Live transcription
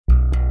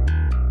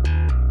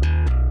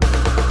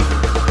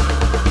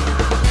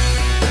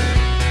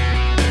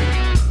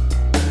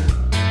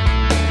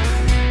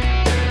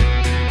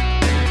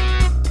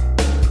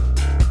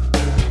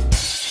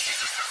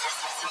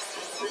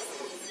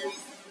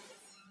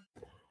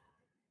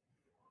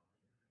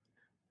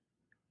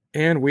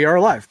And we are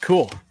live.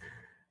 Cool.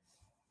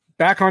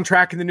 Back on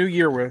track in the new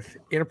year with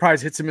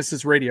Enterprise Hits and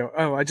Misses Radio.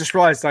 Oh, I just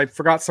realized I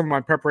forgot some of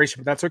my preparation,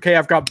 but that's okay.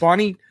 I've got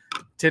Bonnie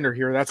Tinder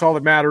here. That's all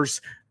that matters.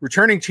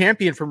 Returning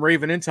champion from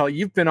Raven Intel.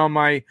 You've been on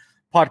my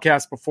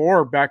podcast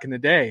before back in the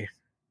day.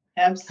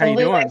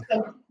 Absolutely. How you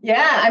doing?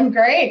 Yeah, I'm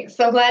great.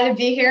 So glad to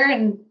be here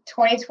in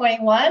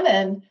 2021.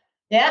 And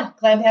yeah,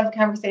 glad to have a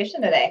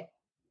conversation today.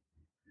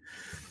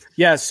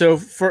 Yeah, so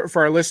for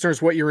our listeners,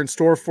 what you're in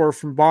store for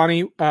from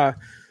Bonnie,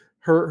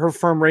 her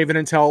firm Raven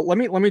Intel. Let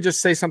me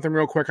just say something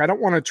real quick. I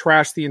don't want to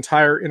trash the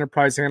entire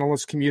enterprise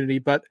analyst community,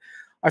 but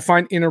I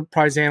find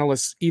enterprise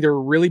analysts either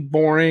really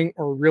boring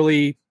or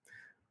really,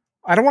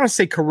 I don't want to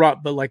say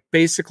corrupt, but like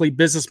basically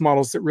business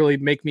models that really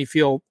make me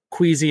feel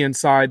queasy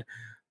inside.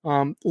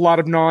 A lot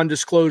of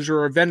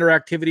non-disclosure or vendor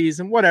activities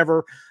and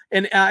whatever.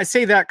 And I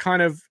say that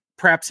kind of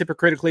perhaps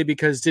hypocritically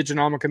because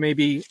Diginomica may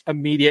be a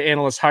media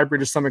analyst hybrid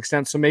to some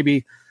extent. So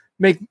maybe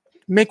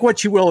make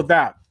what you will of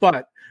that.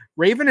 But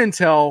Raven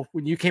Intel,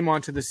 when you came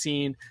onto the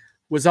scene,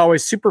 was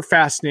always super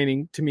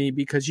fascinating to me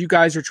because you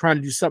guys are trying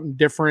to do something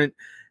different.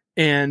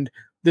 And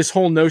this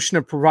whole notion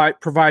of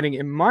providing,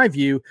 in my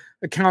view,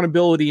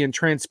 accountability and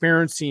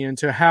transparency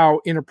into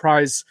how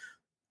enterprise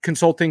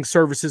consulting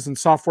services and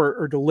software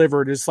are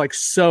delivered is like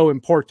so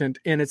important.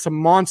 And it's a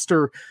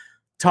monster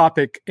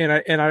topic. And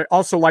I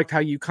also liked how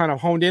you kind of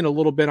honed in a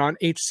little bit on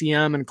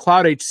HCM and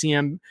cloud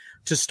HCM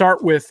to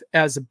start with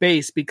as a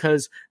base,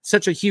 because it's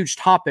such a huge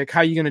topic.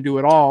 How are you going to do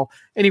it all?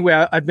 Anyway,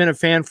 I've been a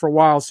fan for a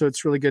while, so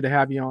it's really good to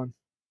have you on.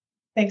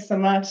 Thanks so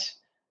much.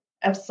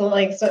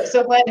 Absolutely.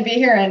 So glad to be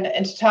here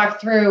and to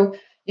talk through,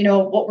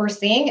 what we're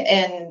seeing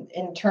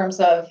in terms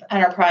of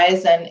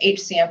enterprise and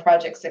HCM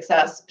project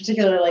success,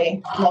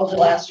 particularly over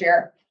last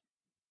year.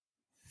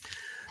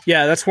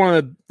 Yeah, that's one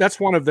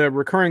of the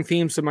recurring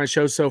themes of my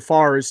show so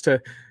far is to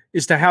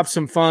have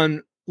some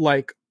fun,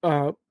 like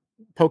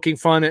poking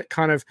fun at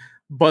kind of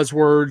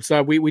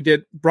buzzwords. We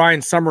did,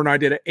 Brian Summer and I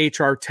did an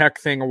HR tech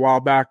thing a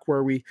while back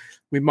where we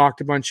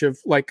mocked a bunch of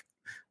like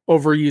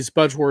overused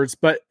buzzwords,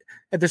 but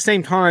at the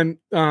same time,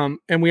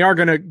 and we are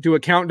going to do a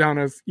countdown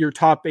of your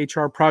top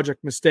HR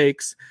project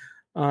mistakes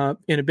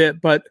in a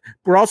bit, but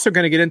we're also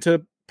going to get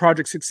into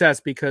project success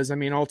because, I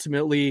mean,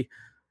 ultimately,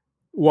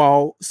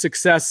 while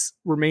success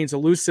remains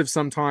elusive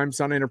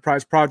sometimes on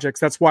enterprise projects,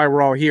 that's why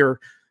we're all here,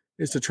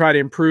 is to try to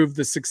improve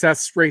the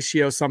success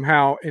ratio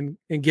somehow and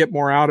get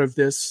more out of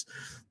this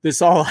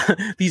all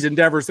these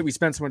endeavors that we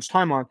spend so much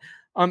time on.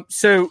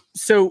 So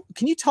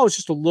can you tell us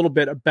just a little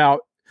bit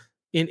about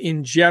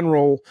in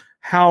general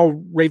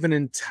how Raven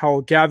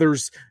Intel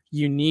gathers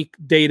unique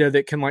data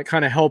that can like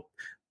kind of help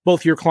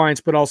both your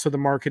clients but also the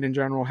market in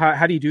general?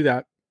 How do you do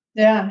that?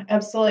 Yeah,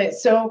 absolutely.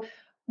 So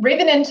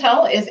Raven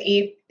Intel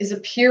is a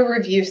peer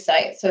review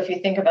site. So if you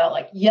think about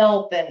like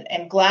Yelp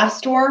and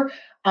Glassdoor,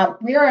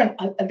 we are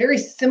a very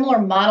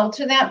similar model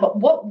to that. But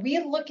what we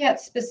look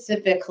at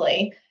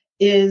specifically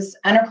is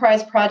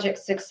enterprise project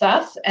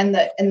success and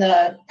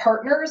the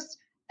partners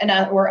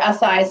or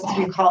SIs, as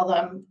we call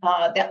them,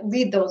 that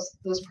lead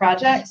those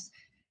projects.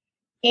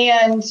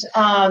 And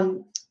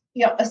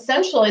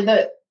essentially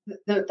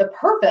the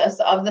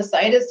purpose of the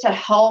site is to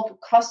help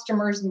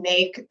customers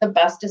make the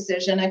best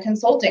decision a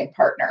consulting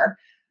partner.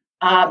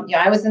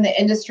 I was in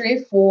the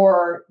industry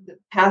for the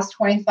past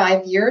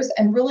 25 years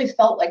and really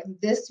felt like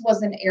this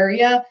was an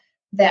area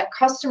that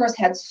customers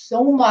had so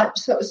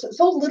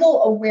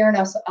little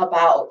awareness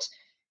about.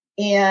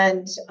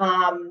 And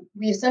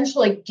we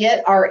essentially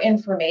get our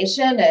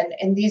information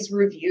and these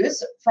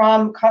reviews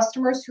from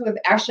customers who have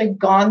actually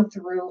gone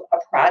through a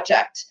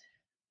project.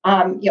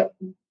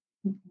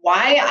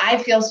 Why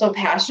I feel so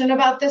passionate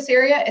about this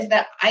area is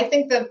that I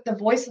think that the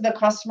voice of the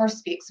customer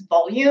speaks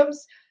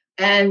volumes.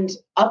 And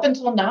up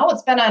until now,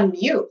 it's been on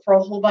mute for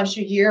a whole bunch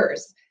of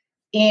years.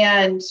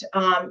 And,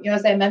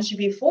 as I mentioned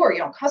before,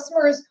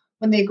 customers,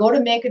 when they go to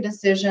make a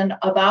decision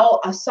about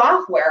a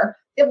software,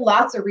 they have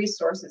lots of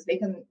resources. They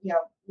can,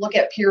 look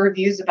at peer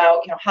reviews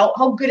about,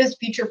 how good is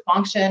feature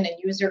function and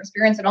user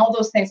experience and all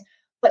those things.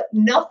 But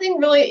nothing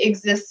really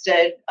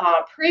existed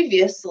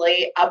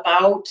previously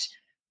about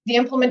the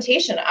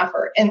implementation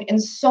effort. And in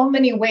so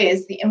many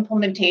ways, the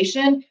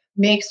implementation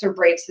makes or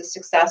breaks the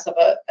success of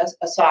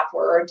a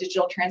software or a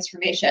digital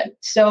transformation.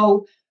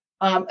 So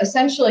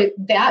essentially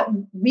that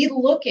we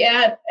look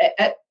at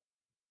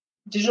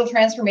digital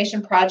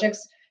transformation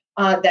projects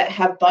that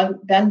have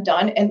been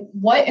done. And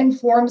what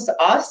informs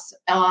us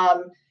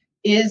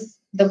is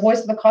the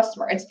voice of the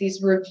customer. It's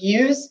these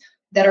reviews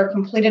that are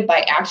completed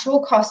by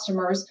actual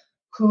customers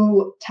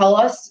who tell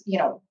us,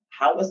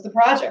 how was the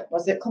project?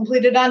 Was it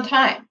completed on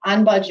time,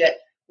 on budget?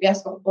 We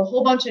ask a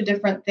whole bunch of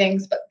different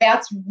things, but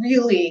that's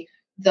really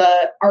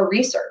our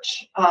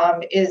research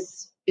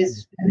is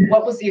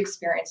what was the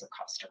experience of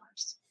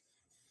customers.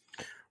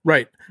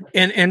 Right.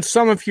 And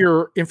some of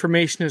your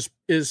information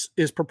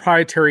is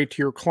proprietary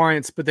to your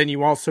clients, but then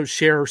you also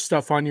share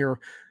stuff on your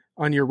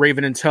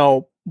Raven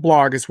Intel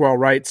blog as well,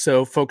 right?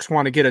 So folks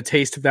want to get a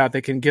taste of that,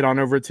 they can get on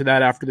over to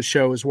that after the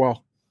show as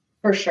well.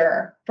 For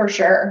sure.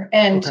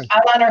 And okay.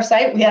 Out on our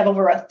site, we have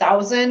over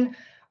 1,000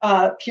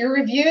 peer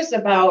reviews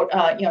about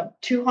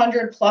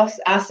 200 plus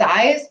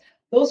SIs.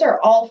 Those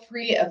are all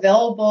free,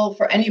 available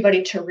for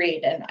anybody to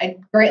read. And I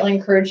greatly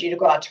encourage you to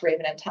go out to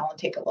Raven Intel and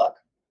take a look.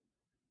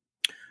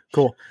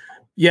 Cool.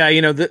 Yeah,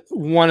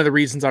 one of the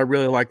reasons I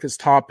really like this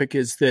topic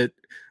is that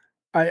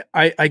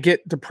I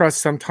get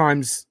depressed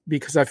sometimes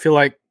because I feel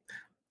like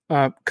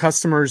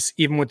customers,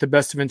 even with the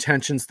best of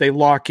intentions, they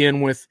lock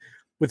in with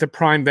a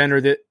prime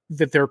vendor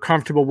that they're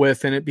comfortable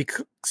with, and it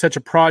becomes such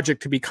a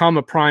project to become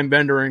a prime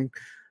vendor and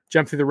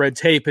jump through the red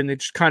tape, and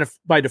it's kind of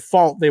by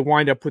default they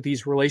wind up with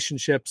these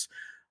relationships,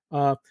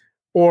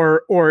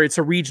 or it's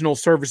a regional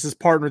services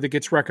partner that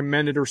gets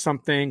recommended or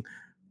something.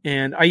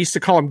 And I used to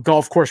call them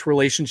golf course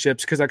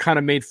relationships because I kind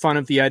of made fun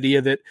of the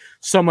idea that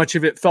so much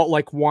of it felt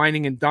like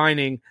whining and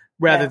dining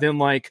rather than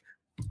like,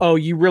 oh,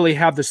 you really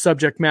have the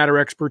subject matter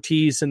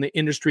expertise and the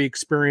industry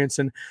experience.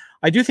 And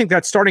I do think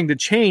that's starting to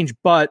change.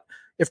 But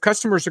if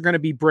customers are going to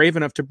be brave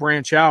enough to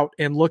branch out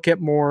and look at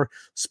more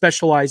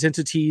specialized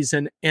entities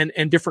and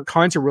different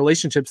kinds of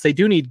relationships, they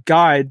do need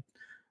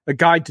a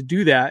guide to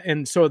do that.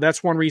 And so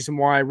that's one reason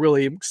why I'm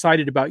really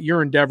excited about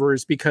your endeavor,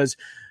 is because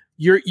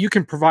you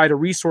can provide a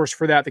resource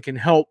for that can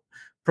help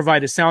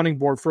provide a sounding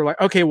board for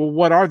like, okay, well,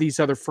 what are these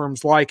other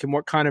firms like and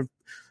what kind of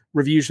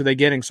reviews are they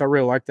getting? So I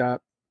really like that.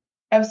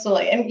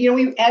 Absolutely. And,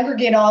 we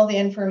aggregate all the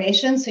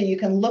information so you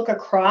can look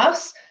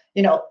across,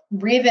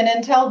 Raven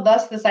Intel,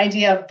 thus this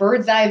idea of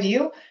bird's eye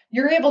view.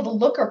 You're able to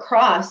look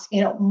across,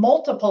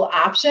 multiple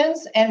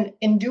options. And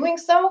in doing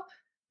so,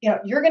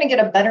 you're going to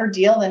get a better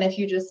deal than if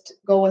you just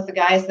go with the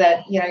guys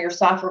that, your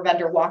software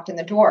vendor walked in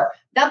the door.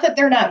 Not that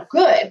they're not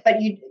good,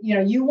 but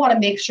you want to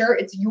make sure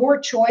it's your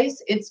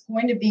choice. It's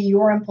going to be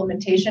your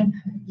implementation.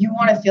 You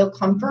want to feel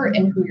comfort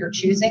in who you're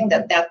choosing,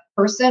 that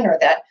person or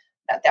that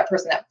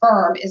person, that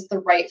firm is the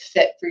right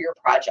fit for your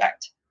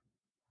project.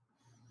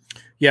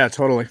 Yeah,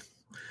 totally.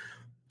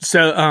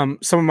 So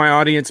some of my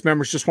audience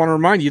members just want to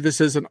remind you, this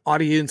is an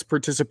audience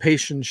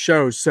participation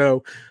show.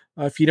 So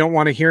if you don't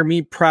want to hear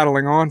me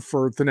prattling on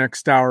for the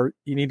next hour,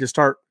 you need to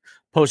start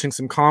posting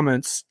some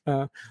comments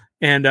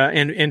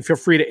and feel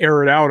free to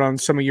air it out on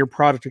some of your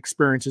product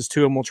experiences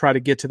too. And we'll try to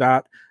get to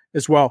that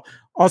as well.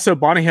 Also,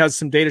 Bonnie has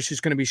some data she's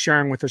going to be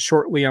sharing with us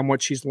shortly on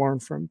what she's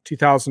learned from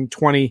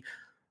 2020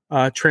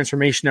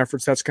 transformation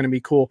efforts. That's going to be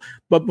cool.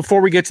 But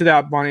before we get to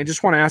that, Bonnie, I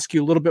just want to ask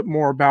you a little bit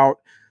more about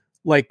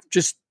like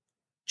just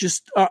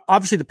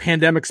obviously the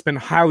pandemic's been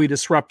highly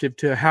disruptive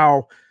to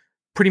how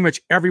pretty much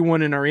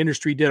everyone in our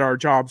industry did our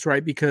jobs,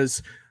 right?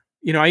 Because,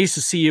 I used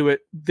to see you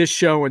at this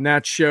show and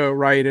that show,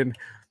 right? And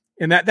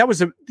that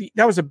was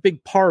a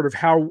big part of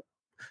how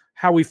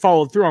we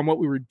followed through on what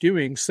we were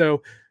doing.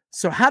 So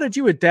how did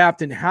you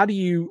adapt, and how do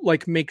you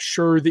like make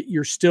sure that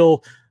you're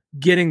still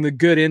getting the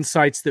good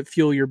insights that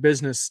fuel your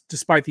business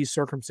despite these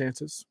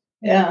circumstances?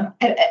 Yeah.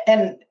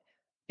 And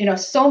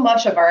so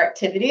much of our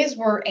activities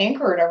were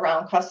anchored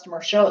around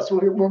customer shows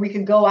where we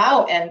could go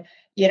out and,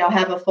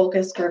 have a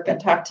focus group and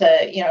talk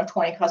to,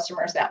 20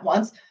 customers at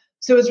once.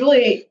 So it was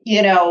really,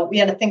 we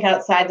had to think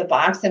outside the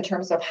box in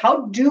terms of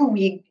how do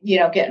we,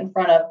 get in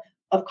front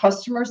of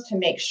customers to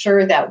make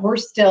sure that we're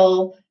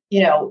still,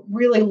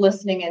 really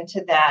listening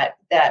into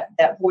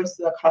that voice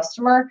of the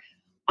customer.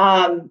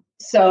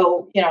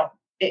 So,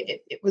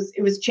 it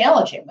was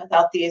challenging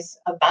without these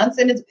events,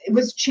 and it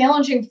was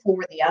challenging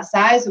for the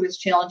SIs. It was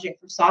challenging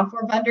for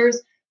software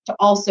vendors to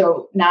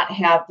also not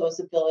have those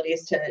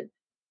abilities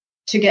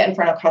to get in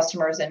front of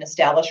customers and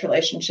establish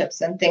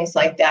relationships and things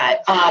like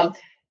that.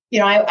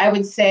 I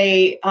would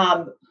say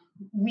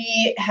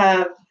we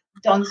have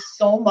done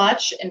so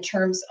much in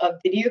terms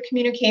of video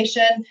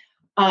communication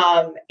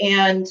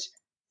and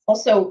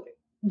also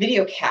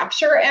video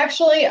capture,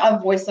 actually,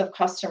 of voice of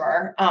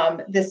customer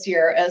this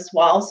year as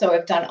well. So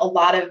I've done a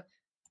lot of,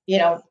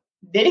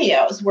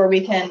 videos where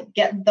we can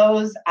get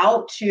those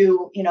out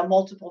to,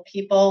 multiple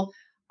people.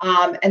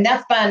 And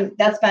that's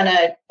been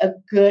a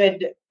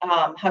good,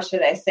 how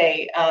should I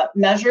say,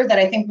 measure that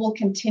I think we'll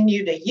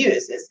continue to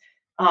use is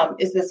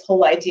this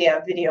whole idea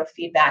of video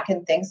feedback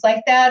and things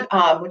like that,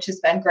 which has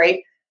been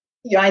great.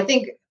 I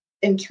think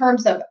in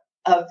terms of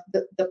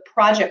the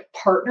project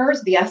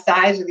partners, the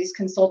SIs or these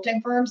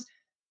consulting firms,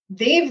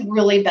 they've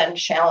really been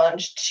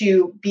challenged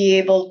to be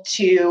able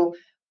to,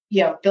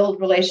 build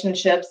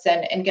relationships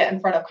and get in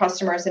front of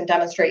customers and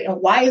demonstrate,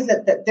 why is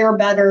it that they're a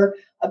better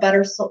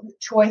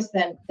choice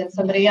than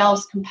somebody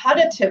else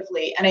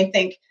competitively. And I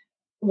think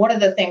one of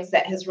the things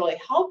that has really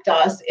helped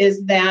us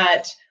is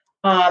that,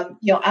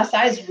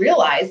 SIs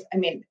realize,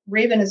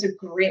 Raven is a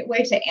great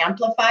way to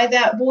amplify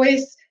that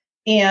voice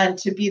and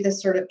to be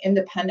this sort of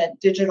independent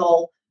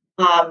digital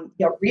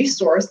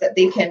resource that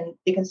they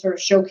can sort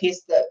of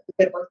showcase the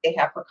good work they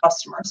have for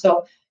customers.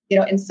 So,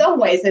 in some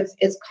ways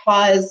it's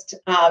caused,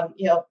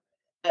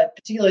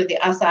 particularly the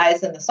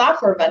SIs and the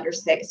software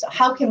vendors say, so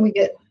how can we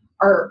get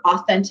our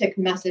authentic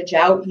message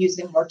out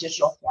using more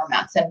digital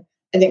formats? And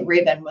I think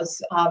Raven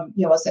was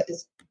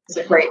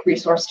a great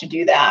resource to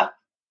do that.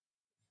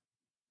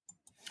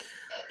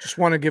 Just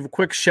want to give a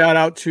quick shout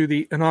out to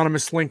the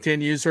anonymous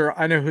LinkedIn user.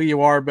 I know who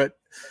you are, but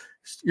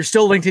you're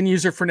still a LinkedIn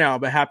user for now,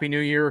 but Happy New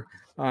Year.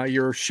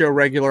 you're a show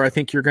regular. I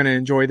think you're going to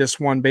enjoy this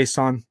one based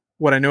on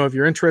what I know of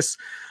your interests.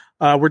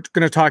 We're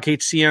going to talk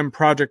HCM,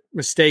 project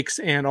mistakes,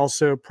 and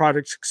also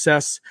product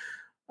success.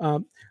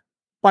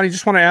 Bonnie,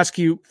 just want to ask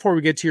you before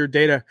we get to your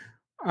data.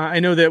 I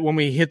know that when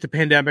we hit the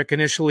pandemic,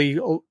 initially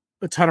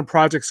a ton of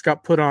projects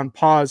got put on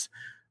pause,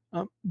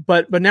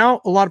 but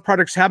now a lot of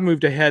projects have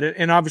moved ahead,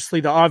 and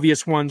obviously the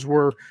obvious ones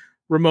were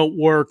remote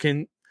work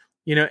and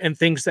and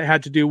things that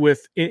had to do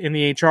with in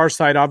the HR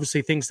side,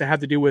 obviously things that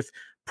had to do with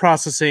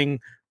processing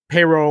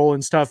payroll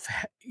and stuff,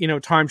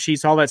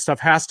 timesheets, all that stuff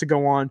has to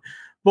go on.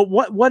 But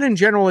what in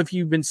general have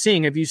you been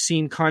seeing? Have you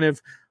seen kind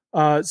of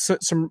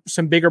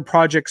some bigger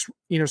projects,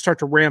 start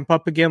to ramp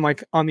up again,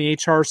 like on the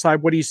HR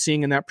side? What are you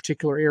seeing in that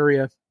particular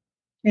area?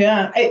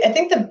 Yeah, I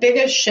think the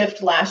biggest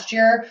shift last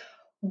year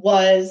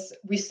was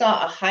we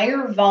saw a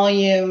higher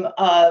volume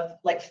of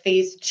like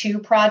phase 2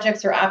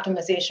 projects or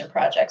optimization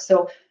projects.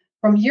 So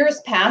from years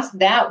past,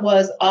 that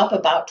was up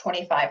about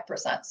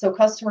 25%. So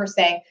customers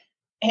saying,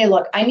 hey,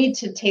 look, I need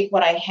to take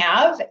what I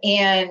have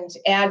and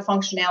add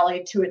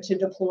functionality to it to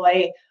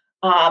deploy,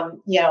 a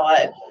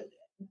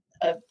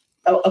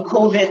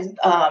COVID,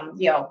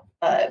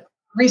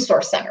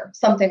 resource center,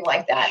 something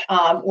like that,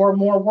 or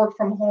more work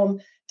from home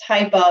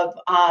type of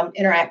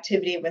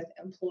interactivity with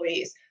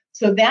employees.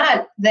 So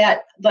that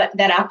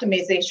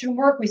optimization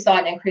work, we saw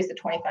an increase of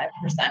 25%.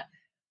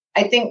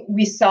 I think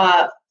we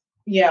saw,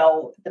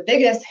 the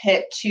biggest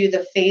hit to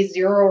the phase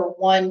 0 or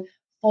 1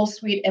 full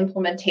suite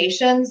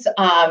implementations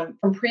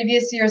from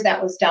previous years.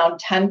 That was down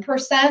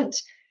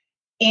 10%.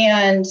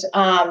 And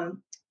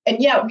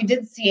yeah, we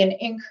did see an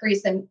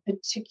increase in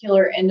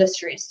particular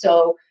industries.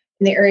 So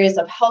in the areas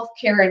of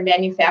healthcare and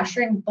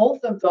manufacturing,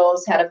 both of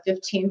those had a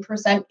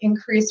 15%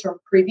 increase from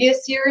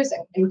previous years,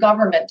 and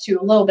government too,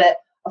 a little bit,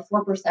 a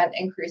 4%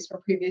 increase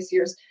from previous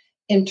years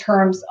in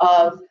terms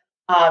of,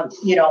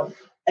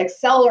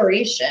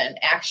 acceleration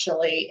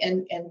actually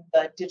in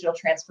the digital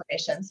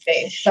transformation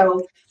space.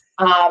 So,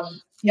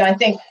 I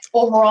think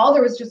overall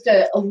there was just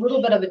a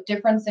little bit of a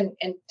difference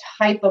in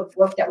type of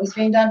work that was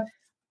being done.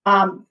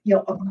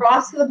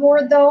 Across the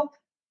board though,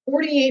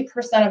 48%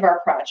 of our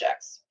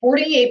projects,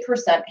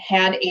 48%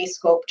 had a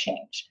scope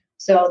change.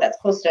 So that's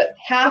close to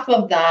half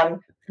of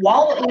them,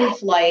 while in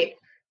flight,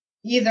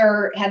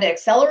 either had to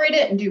accelerate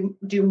it and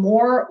do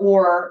more,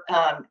 or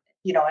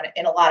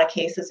in a lot of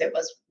cases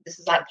this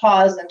is on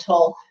pause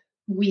until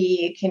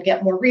we can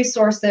get more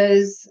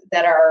resources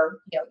that are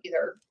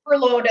either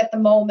furloughed at the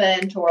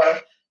moment or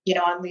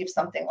on leave,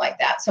 something like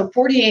that. So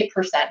 48%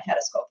 had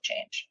a scope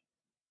change.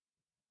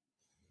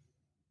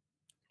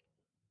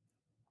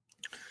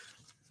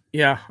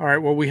 Yeah. All right.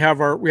 Well, we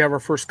have our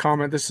first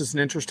comment. This is an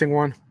interesting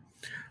one.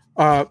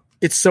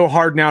 It's so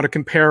hard now to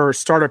compare a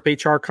startup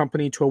HR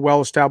company to a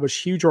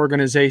well-established huge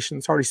organization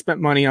that's already spent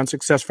money on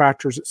success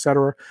factors, et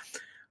cetera.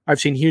 I've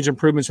seen huge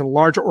improvements in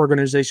larger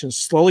organizations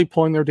slowly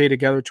pulling their data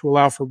together to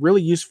allow for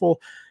really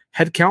useful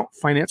headcount,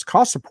 finance,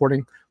 cost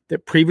supporting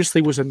that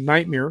previously was a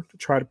nightmare to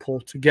try to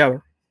pull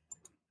together.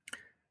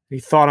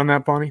 Any thought on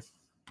that, Bonnie?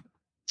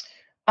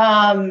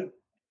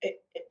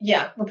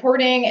 Yeah,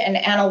 reporting and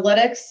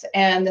analytics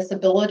and this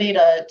ability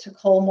to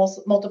cull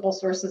multiple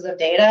sources of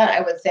data,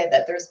 I would say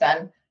that there's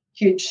been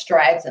huge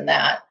strides in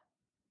that.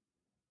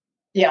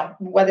 Yeah,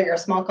 whether you're a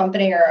small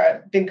company or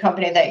a big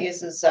company that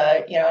uses,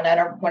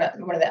 one of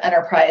the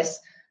enterprise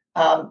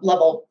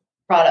level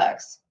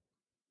products.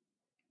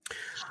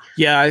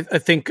 Yeah, I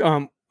think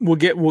we'll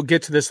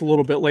get to this a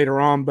little bit later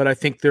on, but I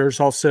think there's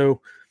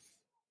also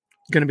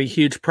going to be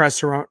huge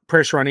pressure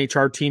on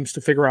HR teams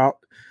to figure out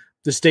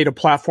this data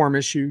platform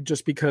issue,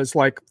 just because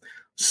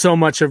so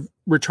much of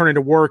returning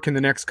to work in the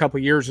next couple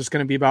of years is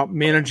going to be about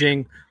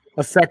managing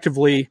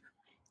effectively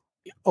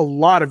a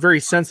lot of very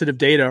sensitive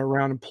data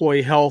around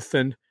employee health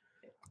and,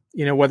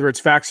 whether it's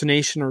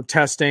vaccination or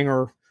testing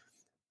or,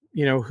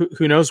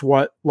 who knows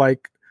what,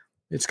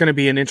 it's going to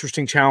be an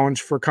interesting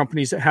challenge for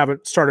companies that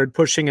haven't started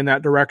pushing in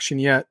that direction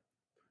yet.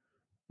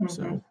 Mm-hmm.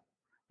 So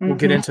we'll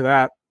get into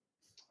that.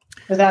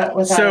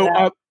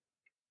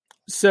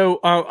 So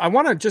I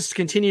want to just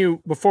continue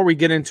before we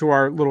get into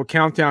our little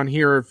countdown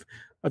here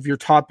of your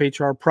top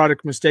HR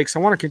product mistakes. I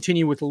want to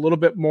continue with a little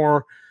bit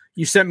more.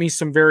 You sent me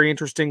some very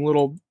interesting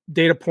little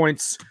data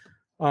points.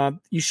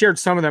 You shared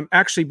some of them.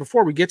 Actually,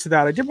 before we get to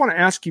that, I did want to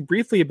ask you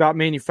briefly about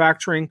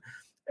manufacturing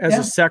as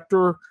a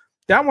sector.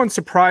 That one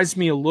surprised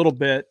me a little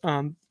bit.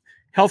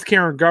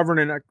 Healthcare and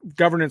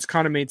governance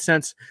kind of made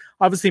sense.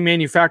 Obviously,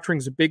 manufacturing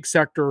is a big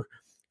sector,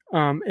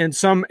 and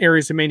some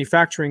areas of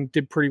manufacturing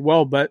did pretty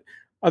well, but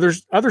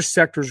other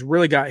sectors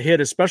really got hit,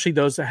 especially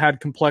those that had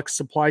complex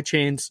supply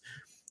chains.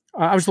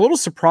 I was a little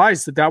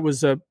surprised that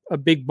was a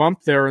big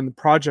bump there in the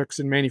projects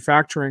in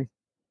manufacturing.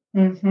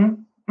 Mm-hmm.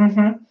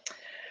 Mm-hmm.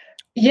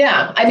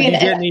 Yeah, I mean,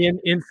 did you get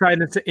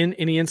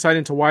any insight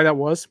into why that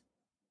was?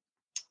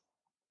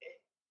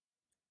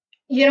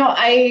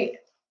 I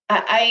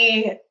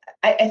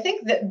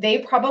think that they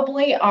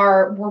probably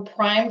were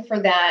primed for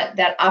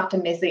that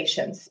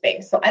optimization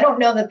space. So I don't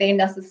know that they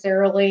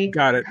necessarily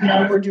got it.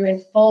 Were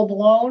doing full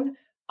blown.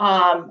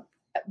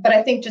 but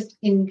I think just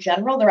in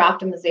general, their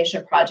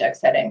optimization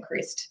projects had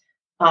increased,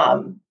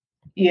 from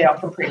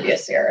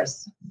previous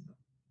years.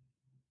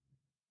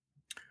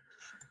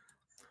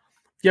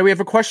 Yeah, we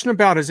have a question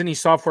about, has any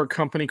software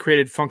company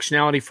created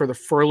functionality for the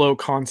furlough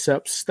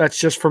concepts? That's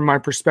just from my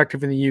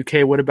perspective in the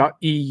UK. What about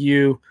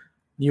EU,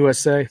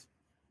 USA?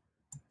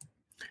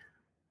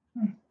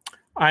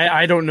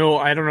 I don't know.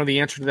 I don't know the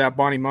answer to that.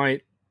 Bonnie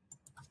might.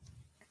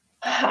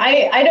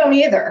 I don't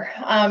either.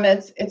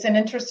 It's an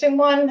interesting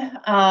one.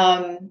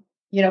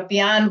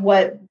 Beyond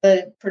what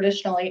the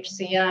traditional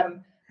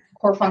HCM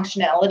core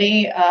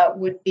functionality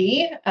would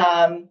be,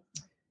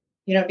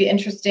 it'd be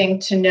interesting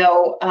to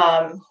know,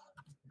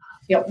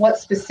 what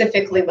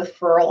specifically with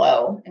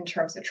furlough in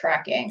terms of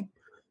tracking.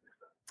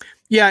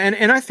 Yeah,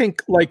 and I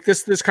think like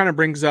this kind of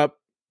brings up,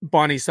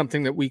 Bonnie,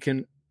 something that we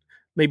can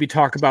maybe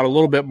talk about a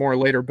little bit more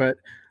later. But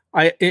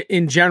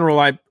in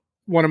general,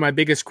 one of my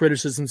biggest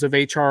criticisms of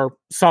HR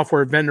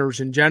software vendors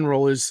in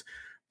general is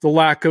the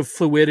lack of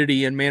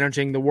fluidity in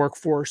managing the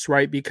workforce,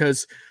 right?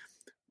 Because,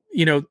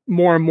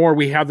 more and more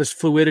we have this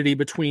fluidity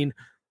between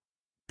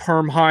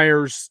perm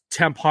hires,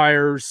 temp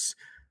hires,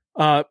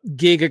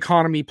 gig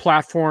economy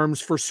platforms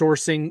for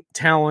sourcing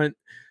talent,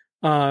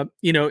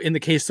 in the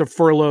case of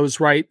furloughs,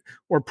 right?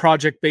 Or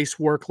project-based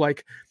work.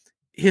 Like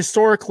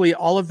historically,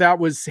 all of that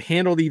was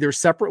handled either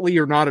separately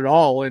or not at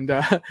all. And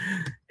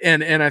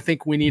I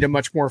think we need a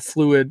much more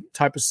fluid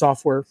type of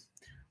software.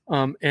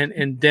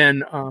 And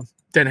Den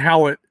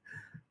Howlett.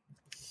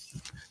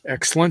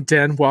 Excellent.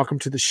 Den, welcome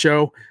to the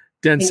show.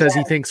 Den says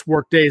he thinks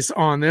Workday's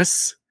on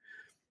this.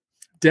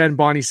 Den,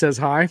 Bonnie says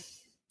hi.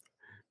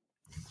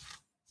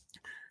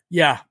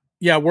 Yeah.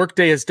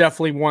 Workday is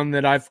definitely one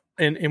that I've,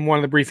 in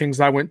one of the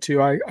briefings I went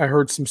to, I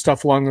heard some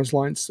stuff along those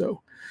lines.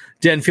 So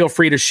Den, feel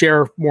free to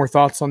share more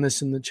thoughts on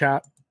this in the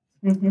chat.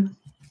 Mm-hmm.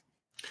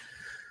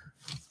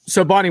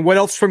 So Bonnie, what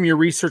else from your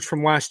research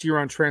from last year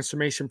on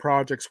transformation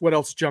projects? What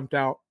else jumped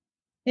out?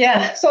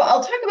 Yeah, so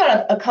I'll talk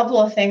about a couple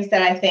of things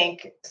that I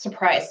think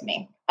surprised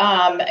me.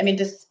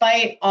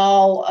 Despite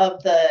all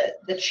of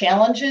the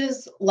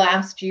challenges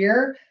last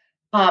year,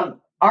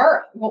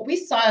 what we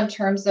saw in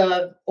terms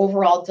of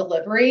overall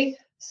delivery,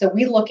 so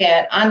we look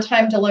at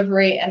on-time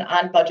delivery and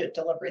on-budget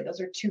delivery.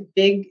 Those are two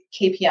big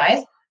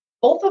KPIs.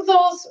 Both of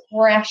those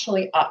were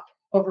actually up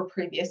over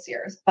previous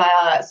years.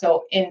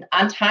 So in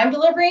on-time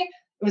delivery,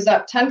 it was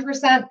up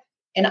 10%,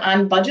 and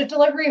on-budget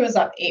delivery was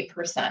up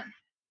 8%.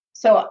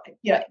 So,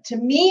 to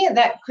me,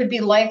 that could be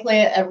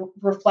likely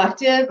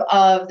reflective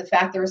of the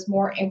fact there's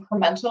more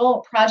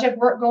incremental project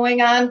work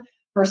going on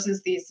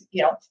versus these,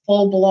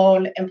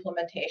 full-blown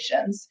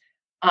implementations.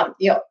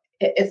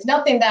 It's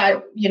nothing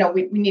that,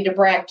 we need to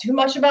brag too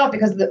much about,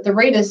 because the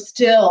rate is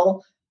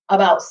still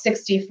about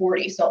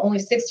 60-40. So only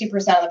 60%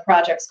 of the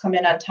projects come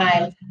in on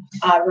time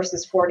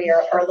versus 40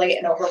 are late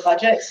and over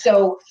budget.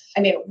 So,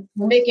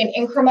 we're making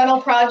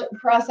incremental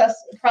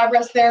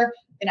progress there.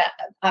 And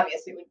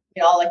obviously,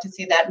 we all like to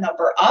see that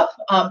number up,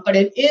 but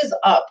it is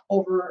up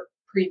over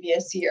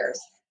previous years.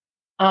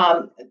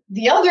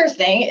 The other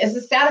thing is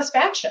the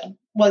satisfaction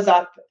was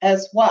up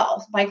as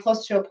well by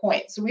close to a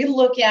point. So we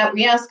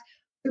ask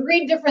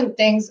 3 different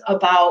things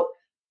about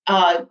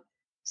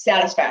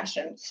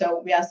satisfaction.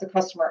 So we ask the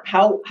customer,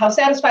 how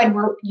satisfied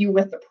were you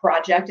with the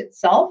project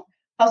itself?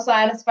 How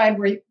satisfied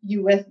were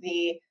you with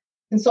the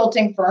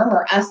consulting firm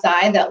or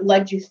SI that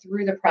led you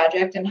through the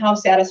project? And how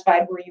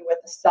satisfied were you with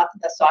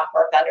the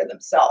software vendor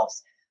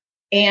themselves?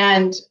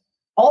 And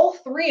all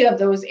 3 of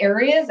those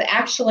areas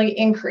actually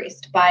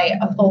increased by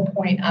a full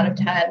point out of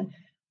 10.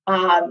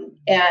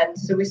 And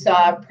so we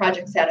saw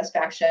project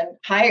satisfaction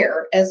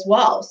higher as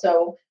well.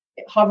 So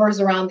it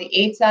hovers around the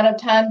 8s out of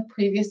 10.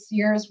 Previous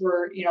years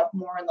were,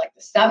 more in like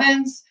the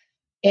 7s.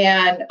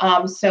 And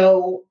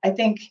so I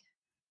think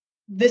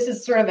this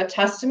is sort of a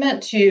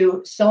testament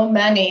to so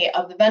many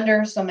of the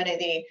vendors, so many of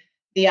the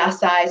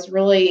SIs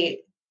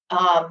really,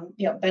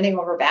 bending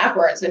over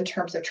backwards in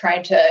terms of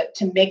trying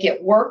to make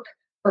it work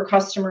for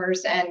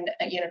customers, and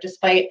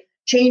despite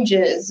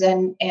changes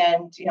and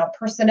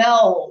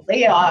personnel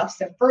layoffs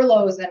and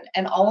furloughs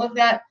and all of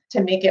that,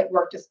 to make it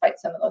work despite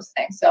some of those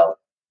things. So,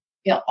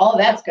 all of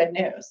that's good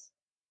news.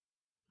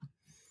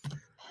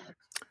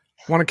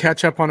 I want to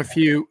catch up on a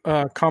few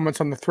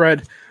comments on the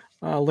thread.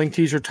 Link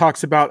Teaser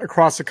talks about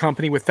across a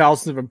company with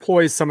thousands of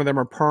employees, some of them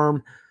are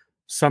perm,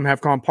 some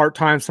have gone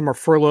part-time, some are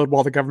furloughed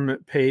while the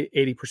government pay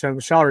 80% of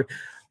the salary.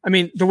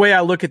 The way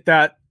I look at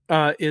that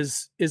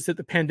is that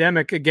the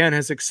pandemic, again,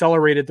 has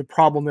accelerated the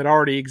problem that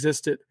already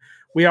existed.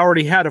 We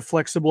already had a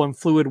flexible and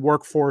fluid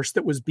workforce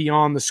that was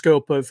beyond the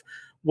scope of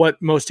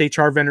what most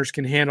HR vendors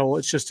can handle.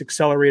 It's just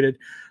accelerated.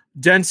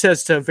 Den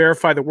says to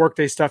verify the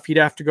Workday stuff, he'd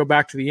have to go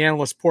back to the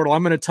analyst portal.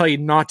 I'm going to tell you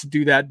not to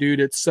do that,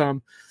 dude. It's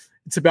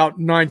about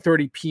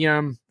 9:30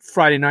 p.m.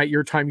 Friday night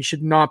your time. You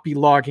should not be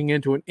logging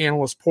into an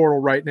analyst portal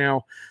right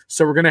now.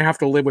 So we're going to have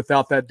to live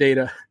without that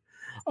data.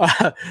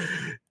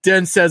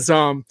 Den says,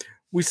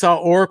 we saw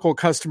Oracle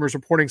customers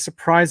reporting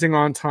surprising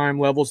on-time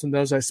levels, and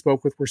those I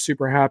spoke with were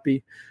super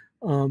happy.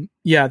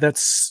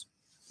 That's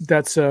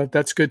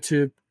good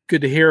to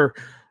hear.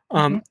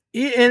 And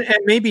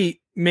maybe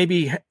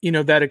maybe,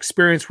 that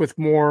experience with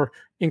more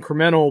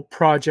incremental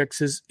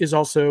projects is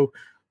also,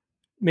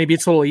 maybe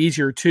it's a little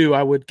easier too,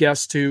 I would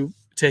guess, to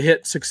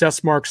hit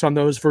success marks on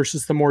those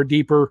versus the more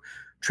deeper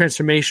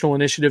transformational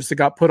initiatives that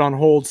got put on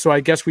hold. So I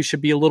guess we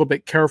should be a little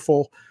bit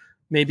careful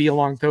maybe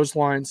along those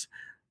lines.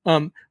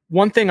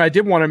 One thing I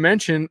did want to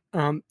mention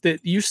that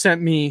you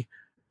sent me,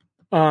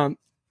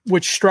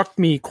 which struck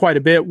me quite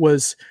a bit,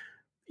 was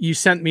you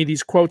sent me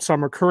these quotes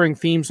on recurring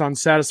themes on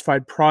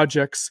satisfied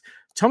projects.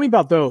 Tell me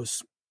about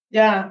those.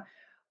 Yeah.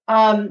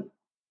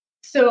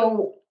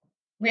 So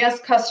we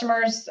asked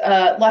customers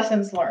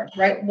lessons learned,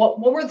 right? What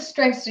were the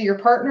strengths of your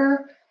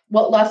partner?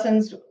 What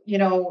lessons,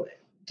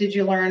 did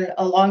you learn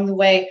along the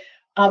way?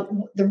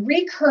 The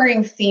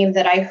recurring theme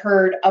that I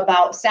heard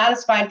about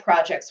satisfied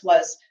projects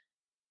was,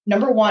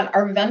 number one,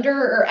 our vendor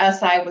or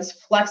SI was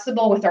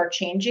flexible with our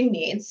changing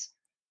needs.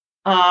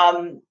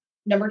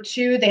 Number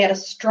two, they had a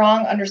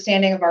strong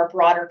understanding of our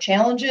broader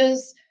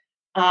challenges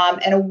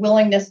and a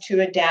willingness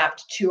to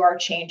adapt to our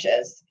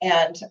changes.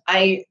 And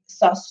I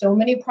saw so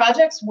many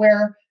projects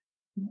where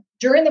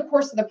during the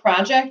course of the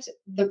project,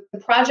 the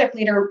project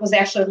leader was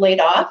actually laid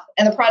off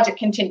and the project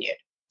continued.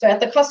 So at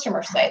the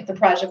customer site, the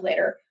project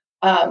leader,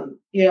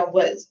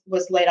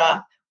 was laid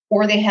off,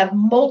 or they have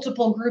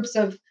multiple groups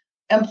of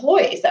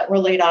employees that were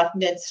laid off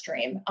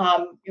midstream.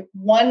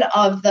 One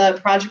of the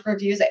project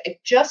reviews I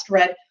just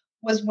read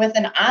was with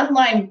an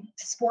online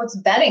sports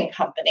betting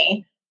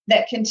company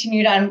that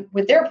continued on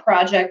with their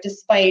project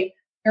despite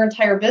their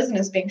entire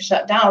business being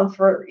shut down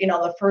for,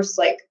 the first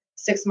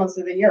 6 months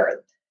of the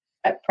year,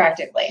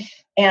 practically.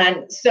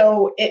 And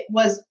so it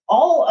was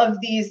all of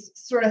these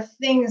sort of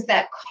things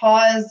that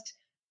caused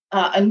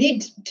a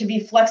need to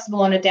be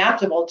flexible and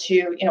adaptable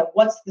to,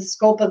 what's the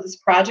scope of this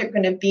project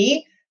going to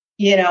be,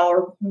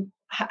 or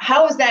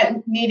how is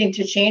that needing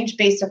to change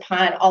based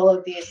upon all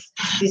of these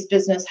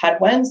business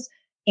headwinds?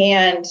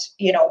 And,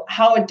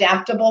 how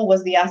adaptable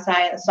was the SI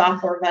and the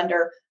software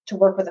vendor to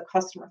work with a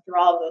customer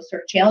through all of those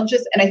sort of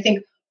challenges? And I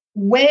think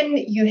when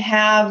you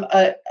have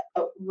a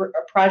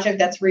project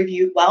that's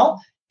reviewed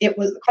well,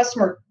 the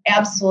customer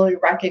absolutely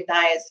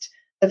recognized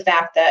the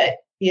fact that,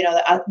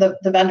 the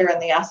vendor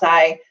and the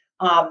SI,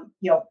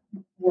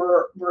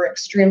 were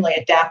extremely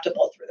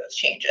adaptable through those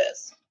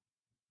changes.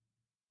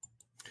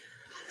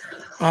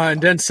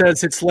 And Den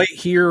says it's late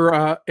here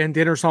and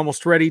dinner's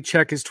almost ready.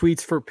 Check his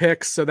tweets for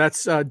pics. So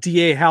that's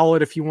DA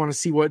Howlett if you want to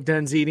see what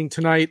Den's eating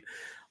tonight.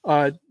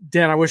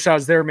 Den, I wish I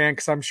was there, man,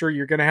 because I'm sure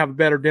you're going to have a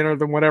better dinner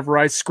than whatever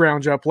I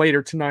scrounge up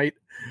later tonight.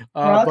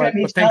 But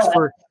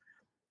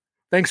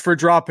thanks for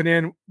dropping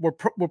in. We'll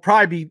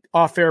probably be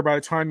off air by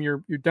the time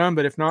you're done,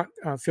 but if not,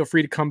 feel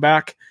free to come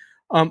back.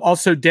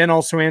 Also, Den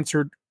also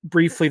answered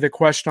briefly the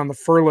question on the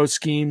furlough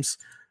schemes,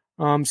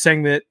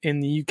 saying that in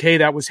the UK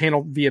that was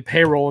handled via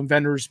payroll and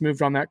vendors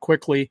moved on that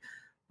quickly.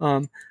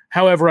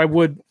 However, I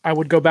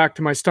would go back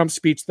to my stump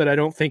speech that I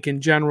don't think in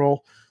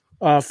general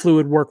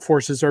fluid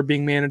workforces are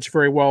being managed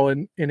very well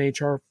in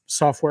HR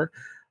software.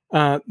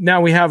 Now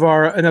we have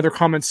another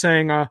comment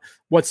saying,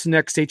 what's the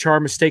next HR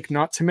mistake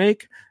not to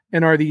make?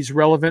 And are these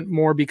relevant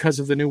more because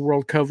of the new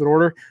world COVID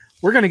order?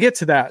 We're going to get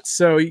to that.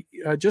 So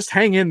just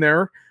hang in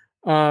there.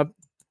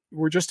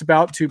 We're just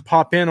about to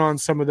pop in on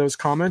some of those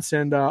comments,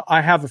 and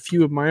I have a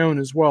few of my own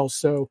as well.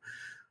 So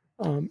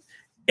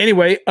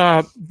anyway,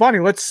 Bonnie,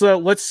 let's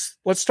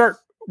start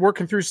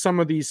working through some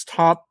of these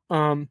top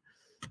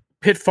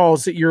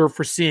pitfalls that you're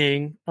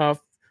foreseeing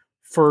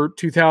for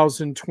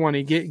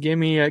 2020. Give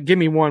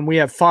me one. We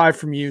have 5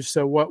 from you.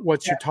 So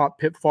what's your top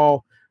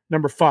pitfall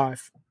number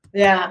 5?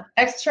 Yeah,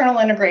 external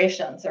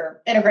integrations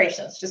or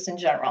integrations just in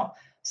general.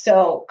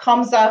 So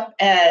comes up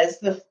as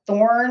the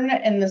thorn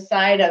in the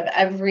side of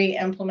every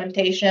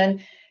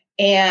implementation.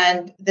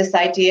 And this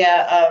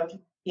idea of,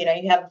 you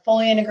have a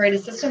fully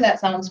integrated system, that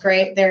sounds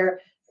great. There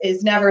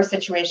is never a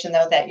situation,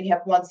 though, that you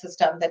have one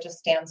system that just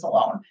stands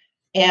alone.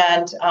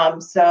 And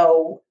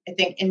so I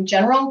think in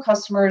general,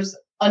 customers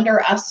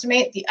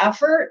underestimate the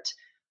effort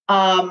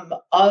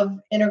of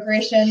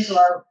integrations,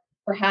 or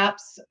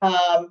perhaps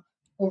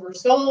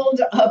oversold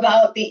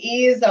about the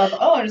ease of,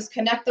 just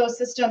connect those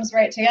systems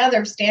right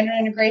together, standard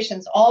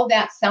integrations. All of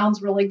that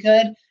sounds really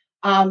good,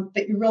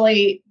 but you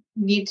really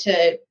need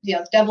to,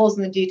 the devil's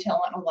in the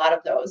detail on a lot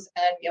of those.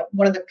 And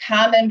one of the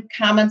common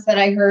comments that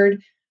I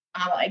heard,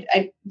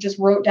 I just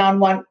wrote down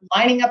one: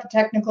 lining up a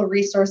technical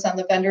resource on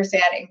the vendor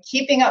side and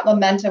keeping up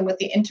momentum with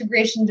the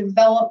integration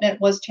development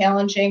was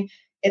challenging.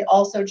 It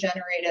also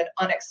generated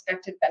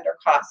unexpected vendor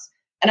costs.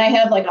 And I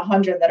have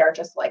 100 that are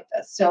just like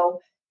this.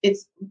 So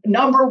it's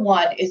number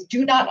one is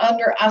do not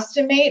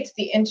underestimate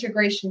the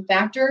integration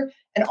factor,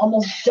 and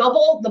almost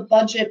double the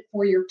budget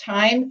for your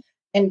time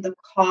and the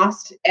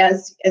cost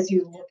as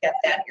you look at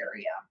that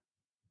area.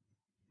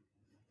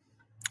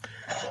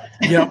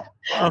 Yep.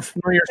 A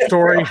familiar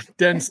story.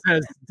 Den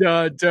says,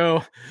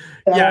 dough.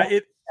 Yeah,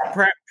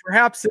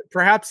 perhaps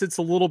it's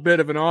a little bit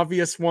of an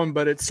obvious one,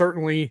 but it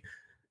certainly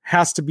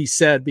has to be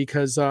said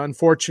because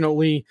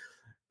unfortunately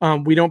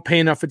we don't pay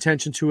enough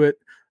attention to it.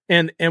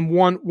 And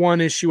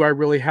one issue I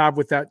really have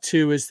with that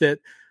too is that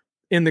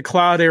in the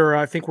cloud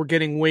era, I think we're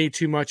getting way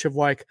too much of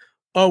like,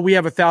 oh, we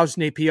have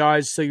 1,000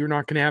 APIs, so you're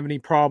not going to have any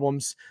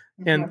problems.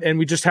 And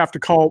we just have to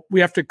call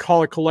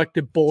a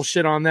collective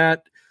bullshit on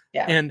that.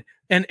 Yeah.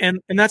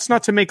 And that's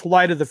not to make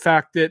light of the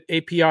fact that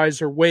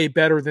APIs are way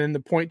better than the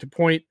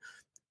point-to-point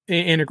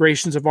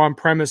integrations of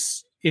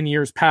on-premise in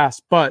years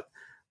past, but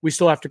we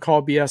still have to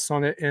call BS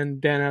on it. And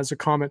Dan has a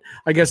comment.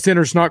 I guess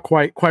dinner's not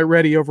quite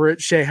ready over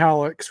at Shea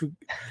Halleck's.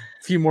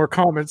 A few more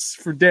comments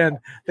for Den.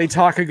 They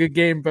talk a good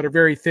game, but are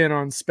very thin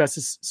on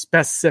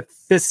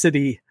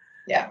specificity.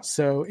 Yeah.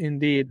 So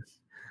indeed.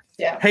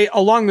 Yeah. Hey,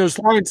 along those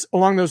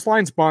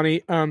lines,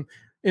 Bonnie,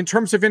 in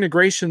terms of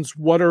integrations,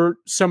 what are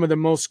some of the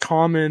most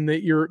common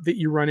that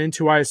you run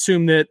into? I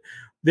assume that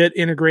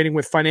integrating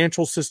with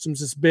financial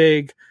systems is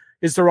big.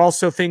 Is there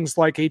also things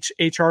like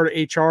HR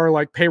to HR,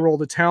 like payroll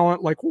to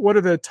talent? Like, what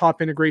are the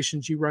top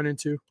integrations you run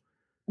into?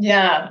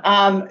 Yeah,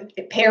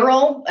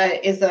 payroll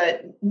is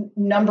a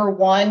number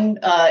one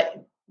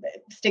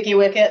sticky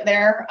wicket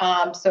there.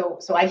 So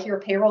I hear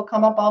payroll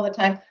come up all the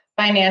time.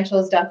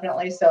 Financials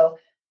definitely. So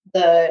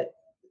the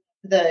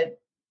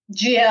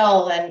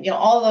GL and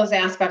all those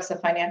aspects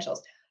of financials.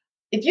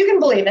 If you can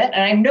believe it,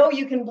 and I know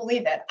you can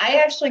believe it,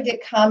 I actually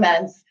get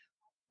comments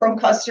from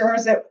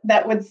customers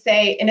that would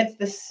say, and it's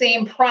the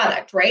same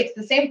product, right? It's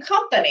the same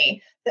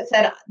company that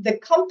said the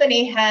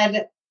company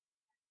had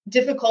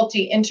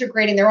difficulty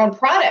integrating their own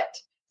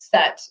product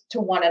set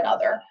to one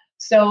another.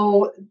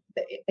 So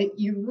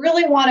you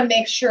really want to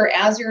make sure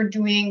as you're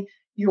doing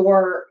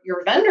your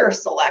vendor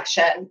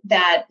selection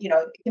that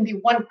it can be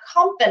one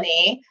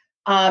company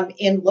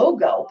in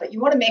logo, but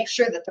you want to make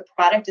sure that the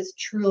product is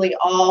truly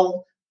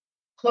all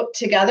put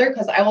together.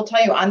 Because I will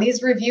tell you, on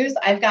these reviews,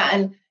 I've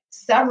gotten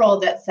several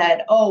that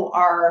said, "Oh,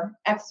 our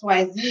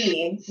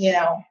XYZ,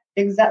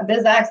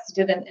 BizX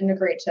didn't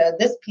integrate to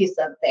this piece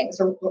of things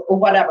or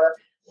whatever."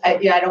 I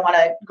don't want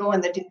to go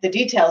in the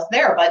details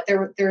there, but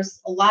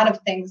there's a lot of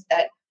things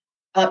that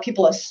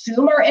people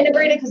assume are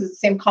integrated because it's the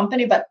same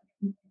company, but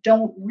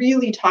don't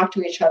really talk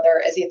to each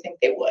other as you think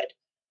they would.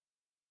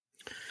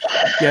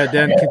 Yeah,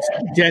 Dan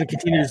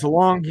continues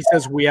along. He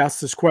says, we ask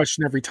this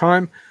question every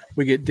time.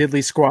 We get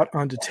diddly squat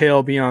on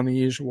detail beyond the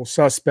usual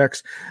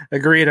suspects.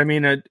 Agreed. I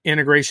mean,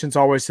 integration's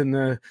always in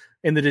the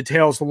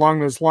details. Along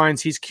those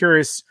lines, he's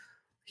curious.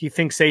 He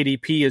thinks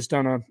ADP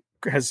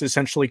has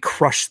essentially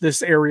crushed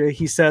this area.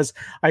 He says,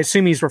 I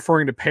assume he's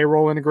referring to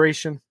payroll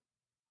integration.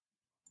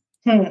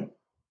 Yeah.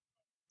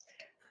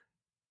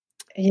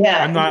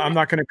 I'm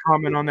not going to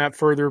comment on that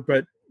further,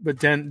 but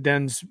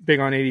Den's big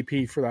on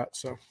ADP for that.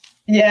 So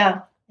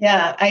yeah.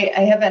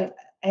 I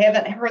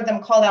haven't heard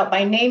them called out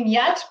by name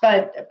yet,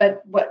 but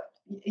what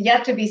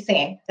yet to be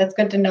seen. That's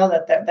good to know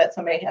that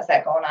somebody has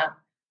that going on.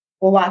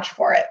 We'll watch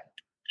for it.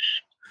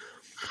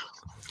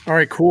 All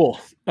right, cool.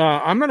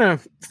 I'm going to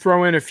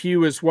throw in a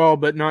few as well,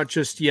 but not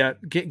just yet.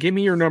 Give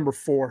me your number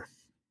 4.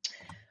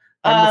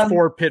 Number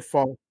 4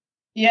 pitfall.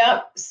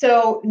 Yeah.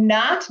 So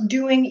not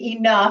doing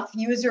enough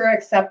user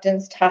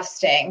acceptance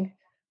testing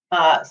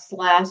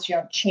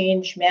 /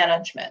 change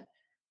management.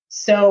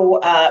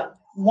 So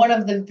one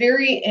of the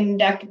very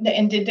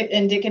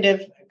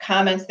indicative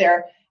comments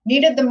there,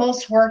 needed the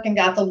most work and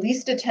got the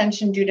least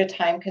attention due to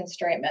time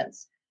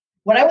constraints.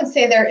 What I would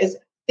say there is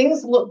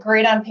things look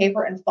great on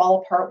paper and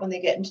fall apart when they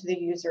get into the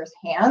user's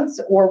hands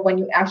or when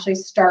you actually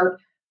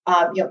start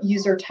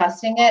user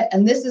testing it.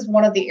 And this is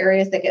one of the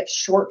areas that gets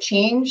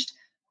shortchanged,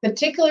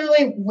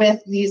 particularly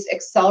with these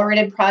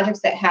accelerated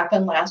projects that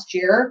happened last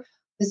year.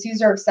 This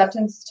user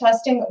acceptance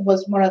testing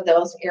was one of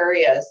those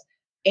areas.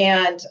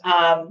 And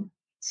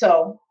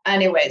so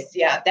anyways,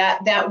 yeah,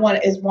 that one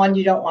is one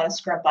you don't want to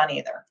scrimp on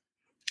either.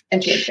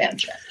 And change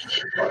management,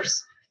 of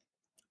course.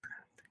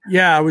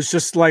 Yeah, I was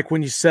just like,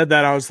 when you said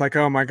that, I was like,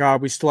 oh my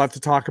God, we still have to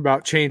talk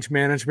about change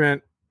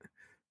management,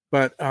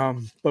 but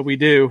we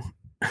do.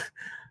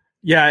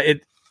 Yeah,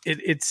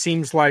 it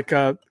seems like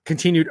a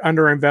continued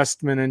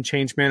underinvestment in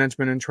change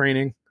management and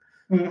training,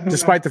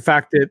 despite the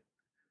fact that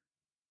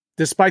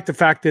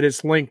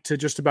it's linked to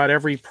just about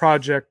every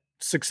project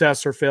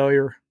success or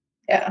failure.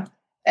 Yeah,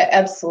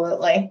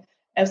 absolutely.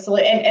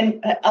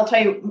 And I'll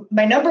tell you,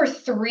 my number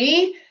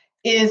 3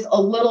 is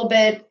a little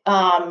bit,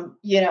 I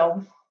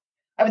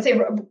would say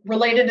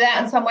related to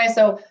that in some way.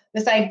 So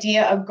this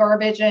idea of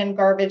garbage in,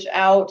 garbage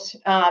out.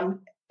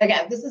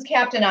 Again, this is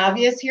Captain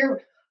Obvious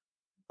here,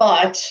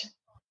 but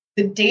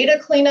the data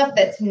cleanup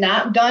that's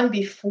not done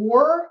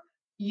before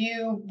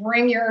you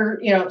bring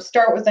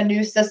start with a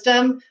new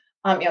system.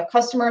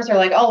 Customers are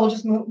like, oh,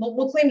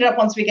 we'll clean it up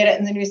once we get it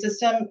in the new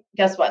system.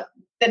 Guess what?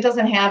 That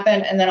doesn't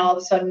happen. And then all of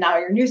a sudden now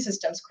your new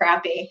system's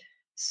crappy.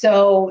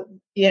 So,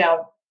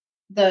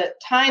 the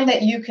time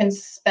that you can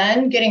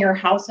spend getting your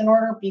house in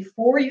order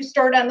before you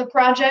start on the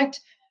project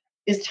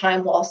is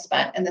time well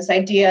spent. And this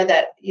idea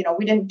that,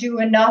 we didn't do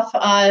enough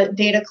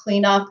data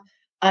cleanup,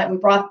 we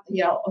brought,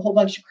 a whole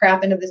bunch of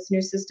crap into this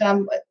new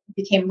system,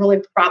 became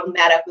really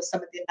problematic with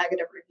some of the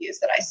negative reviews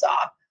that I saw.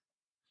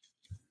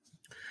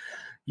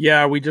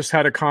 Yeah, we just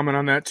had a comment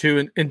on that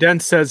too. And Den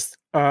says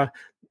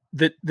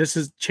that this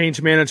is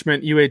change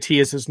management. UAT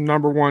is his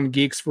number one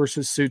geeks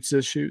versus suits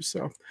issue.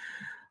 So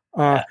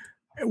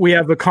we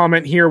have a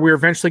comment here. We're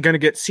eventually going to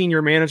get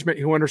senior management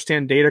who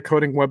understand data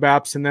coding web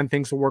apps, and then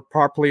things will work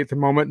properly. At the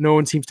moment, no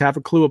one seems to have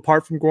a clue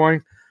apart from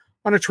going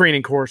on a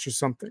training course or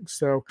something.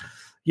 So,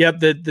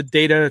 the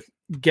data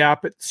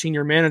gap at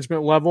senior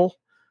management level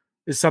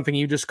is something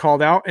you just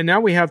called out. And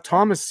now we have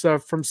Thomas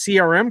from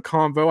CRM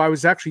Convo. I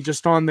was actually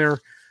just on their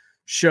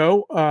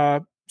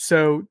show.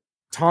 So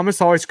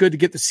Thomas, always good to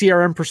get the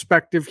CRM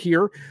perspective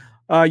here.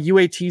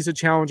 UAT is a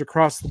challenge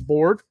across the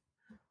board,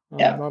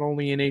 not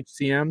only in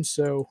HCM.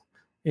 So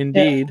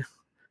indeed.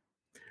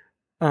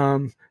 Yeah.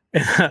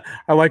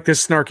 I like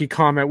this snarky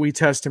comment. We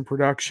test in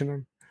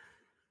production.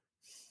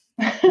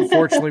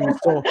 Unfortunately,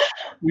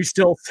 we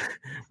still see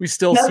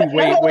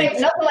wait.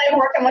 Nothing like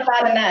working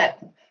without a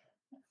net.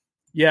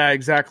 Yeah,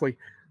 exactly.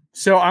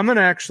 So I'm going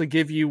to actually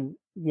give you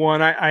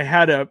one. I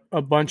had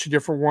a bunch of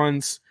different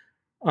ones.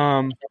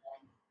 I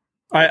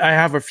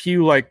have a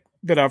few like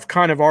that I've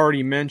kind of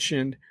already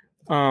mentioned.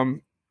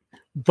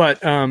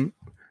 But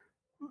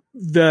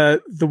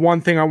the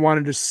one thing I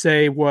wanted to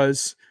say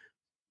was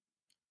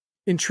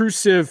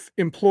intrusive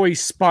employee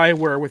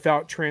spyware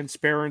without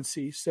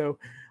transparency. So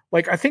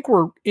like, I think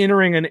we're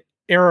entering an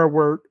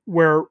era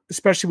where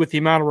especially with the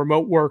amount of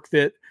remote work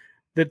that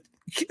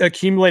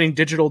accumulating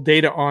digital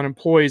data on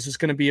employees is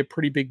going to be a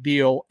pretty big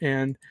deal.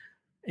 And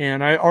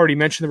I already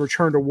mentioned the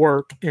return to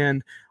work.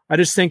 And I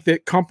just think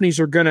that companies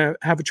are going to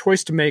have a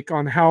choice to make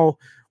on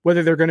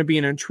whether they're going to be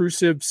an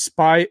intrusive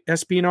spy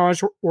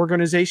espionage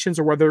organizations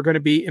or whether they're going to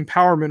be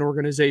empowerment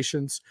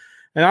organizations.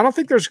 And I don't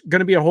think there's going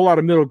to be a whole lot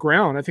of middle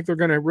ground. I think they're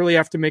going to really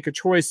have to make a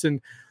choice. And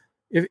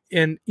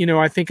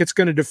I think it's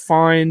going to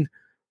define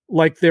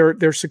like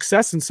their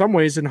success in some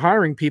ways in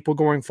hiring people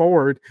going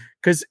forward,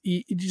 because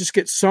you just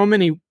get so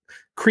many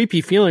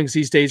creepy feelings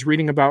these days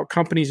reading about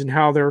companies and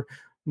how they're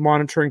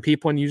monitoring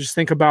people. And you just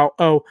think about,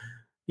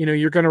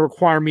 you're going to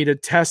require me to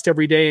test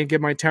every day and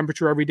get my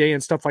temperature every day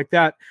and stuff like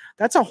that.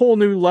 That's a whole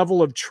new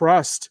level of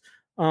trust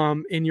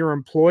in your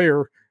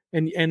employer.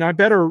 And I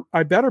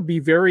better be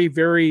very,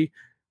 very,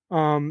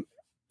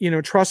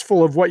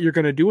 trustful of what you're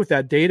going to do with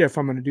that data if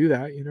I'm going to do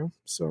that,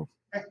 so.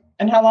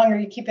 And how long are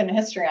you keeping a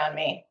history on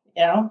me?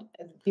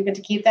 You get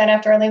to keep that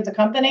after I leave the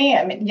company.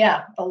 I mean,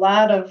 yeah, a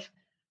lot of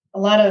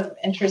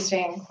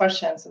interesting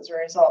questions as a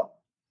result.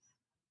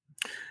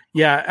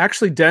 Yeah,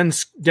 actually,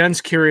 Den's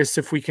curious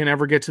if we can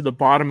ever get to the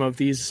bottom of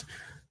these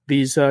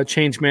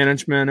change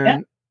management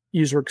and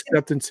user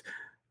acceptance.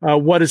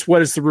 What is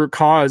the root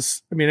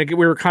cause? I mean,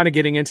 we were kind of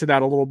getting into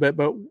that a little bit,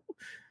 but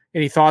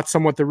any thoughts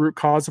on what the root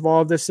cause of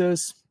all of this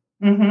is?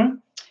 Mm-hmm.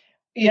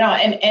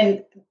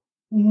 And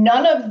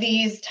none of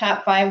these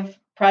top 5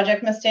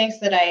 project mistakes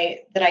that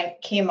I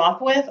came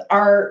up with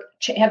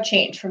have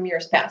changed from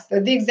years past.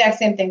 They're the exact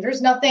same thing.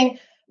 There's nothing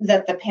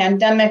that the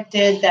pandemic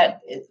did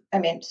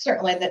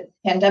certainly the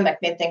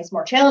pandemic made things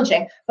more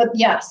challenging, but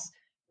yes,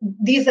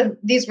 these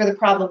were the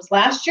problems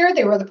last year.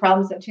 They were the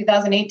problems in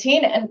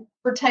 2018 and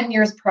for 10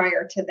 years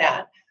prior to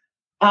that.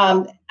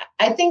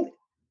 I think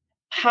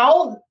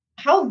how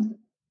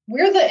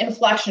where the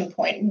inflection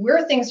point,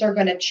 where things are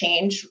going to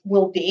change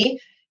will be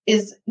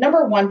is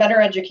number one,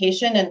 better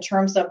education in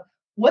terms of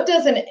what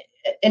does an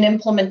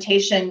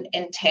implementation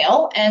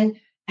entail, and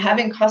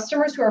having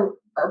customers who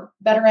are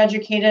better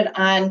educated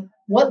on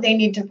what they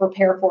need to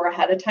prepare for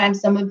ahead of time,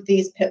 some of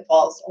these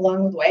pitfalls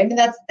along the way. I mean,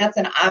 that's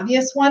an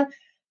obvious one.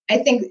 I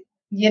think,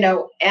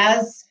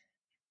 as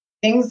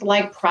things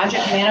like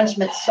project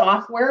management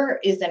software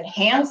is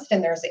enhanced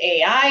and there's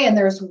AI and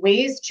there's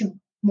ways to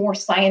more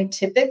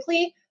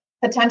scientifically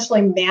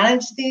potentially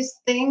manage these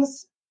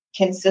things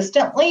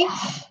consistently,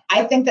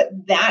 I think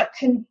that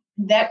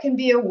can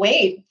be a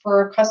way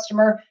for a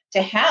customer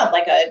to have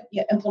like a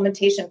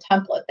implementation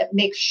template that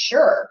makes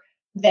sure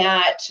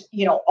that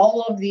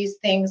all of these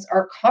things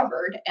are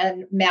covered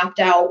and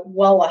mapped out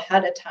well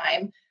ahead of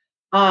time.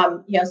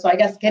 So I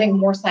guess getting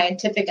more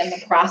scientific in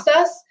the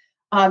process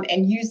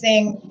and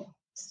using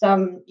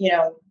some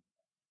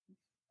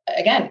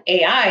again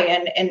AI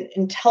and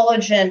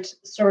intelligent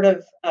sort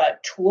of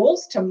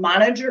tools to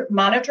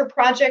monitor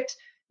project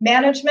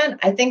management.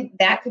 I think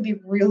that could be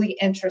really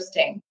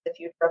interesting in the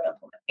future of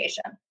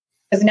implementation,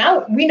 because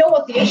now we know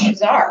what the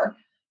issues are,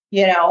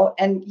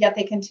 and yet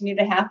they continue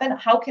to happen.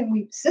 How can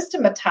we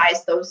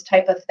systematize those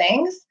type of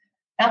things?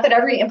 Not that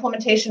every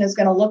implementation is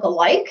going to look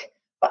alike,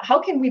 but how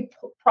can we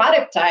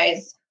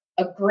productize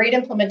a great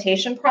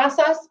implementation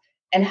process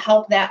and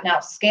help that now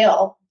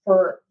scale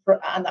for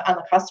on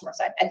the customer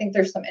side? I think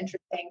there's some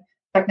interesting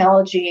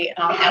technology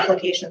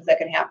applications that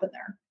can happen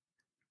there.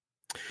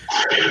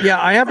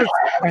 Yeah, I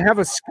have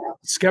a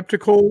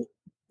skeptical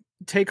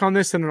take on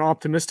this and an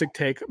optimistic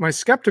take. My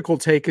skeptical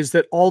take is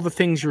that all the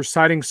things you're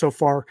citing so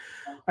far,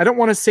 I don't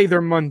want to say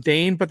they're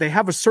mundane, but they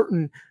have a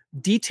certain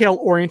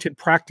detail-oriented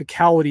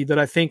practicality that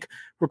I think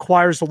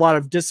requires a lot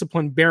of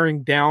discipline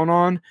bearing down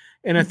on.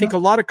 And I think a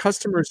lot of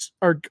customers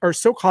are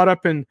so caught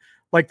up in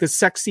like the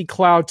sexy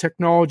cloud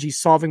technology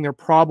solving their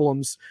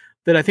problems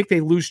that I think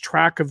they lose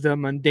track of the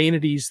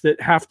mundanities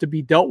that have to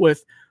be dealt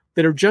with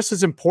that are just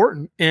as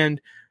important.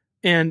 And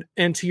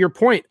to your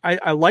point,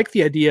 I like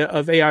the idea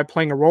of AI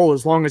playing a role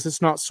as long as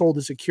it's not sold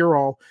as a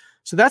cure-all.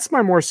 So that's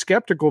my more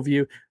skeptical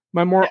view.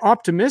 My more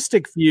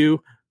optimistic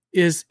view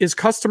is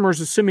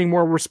customers assuming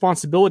more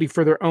responsibility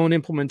for their own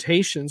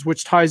implementations,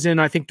 which ties in,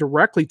 I think,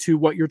 directly to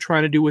what you're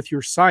trying to do with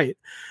your site.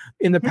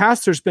 In the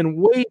past, there's been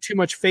way too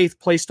much faith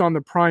placed on the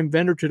prime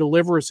vendor to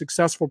deliver a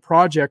successful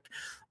project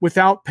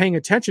without paying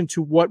attention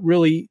to what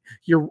really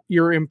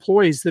your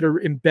employees that are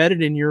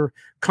embedded in your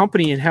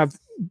company and have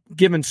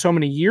given so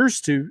many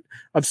years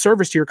of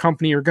service to your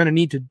company are going to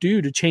need to do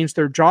to change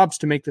their jobs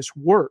to make this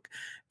work.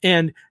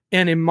 And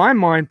in my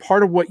mind,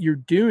 part of what you're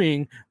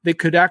doing that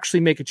could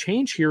actually make a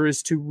change here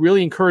is to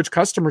really encourage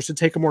customers to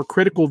take a more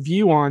critical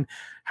view on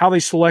how they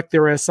select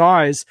their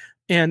SIs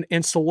and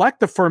select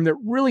the firm that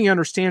really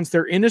understands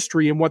their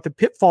industry and what the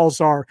pitfalls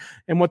are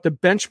and what the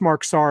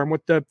benchmarks are and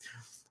where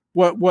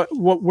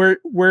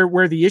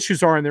the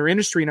issues are in their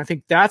industry. And I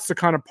think that's the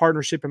kind of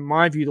partnership, in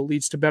my view, that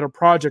leads to better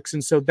projects.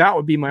 And so that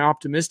would be my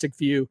optimistic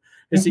view,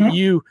 is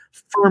that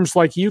firms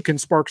like you can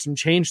spark some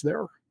change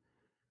there.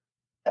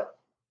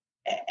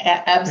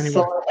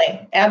 Absolutely.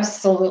 Anyway.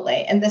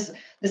 Absolutely. And this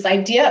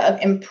idea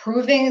of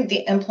improving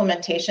the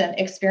implementation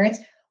experience,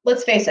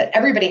 let's face it,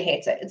 everybody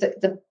hates it.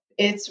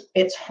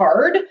 It's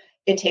hard.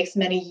 It takes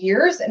many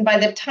years. And by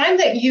the time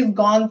that you've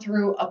gone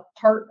through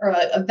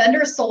a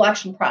vendor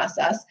selection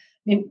process,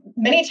 I mean,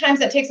 many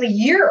times it takes a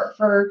year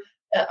for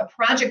a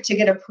project to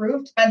get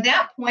approved. By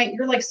that point,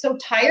 you're like so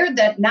tired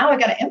that now I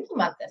got to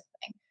implement this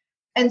thing.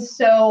 And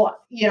so,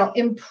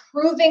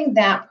 improving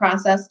that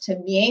process to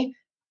me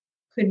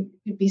could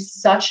be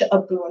such a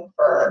boon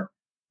for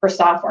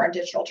software and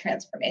digital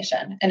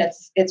transformation. And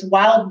it's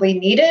wildly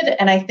needed.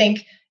 And I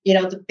think,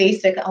 the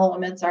basic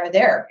elements are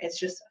there. It's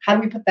just, how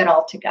do we put that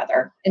all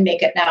together and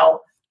make it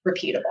now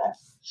repeatable?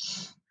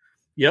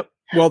 Yep.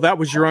 Well, that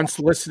was your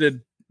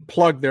unsolicited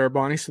plug there,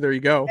 Bonnie. So there you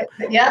go.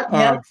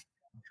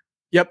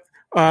 Yep.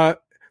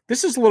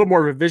 This is a little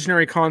more of a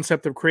visionary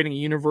concept of creating a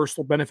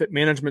universal benefit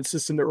management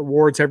system that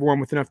rewards everyone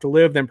with enough to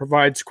live, then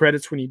provides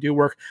credits when you do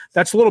work.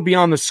 That's a little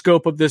beyond the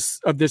scope of this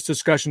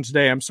discussion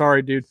today. I'm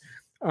sorry, dude.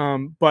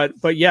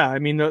 But yeah, I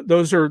mean,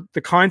 those are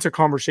the kinds of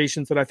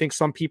conversations that I think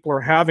some people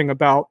are having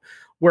about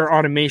where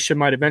automation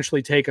might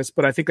eventually take us.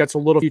 But I think that's a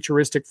little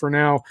futuristic for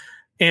now.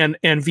 And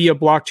via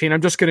blockchain,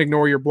 I'm just going to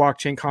ignore your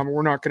blockchain comment.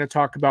 We're not going to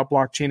talk about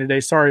blockchain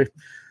today. Sorry.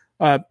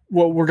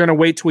 We're going to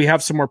wait till we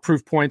have some more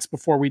proof points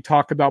before we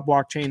talk about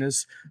blockchain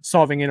as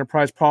solving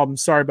enterprise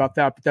problems. Sorry about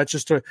that, but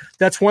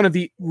that's one of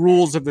the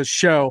rules of the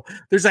show.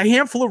 There's a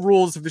handful of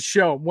rules of the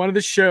show. One of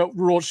the show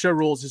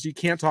rules is you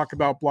can't talk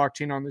about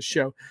blockchain on this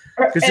show,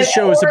 because this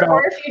show is about.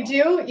 Or if you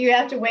do, you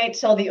have to wait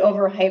till the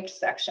overhyped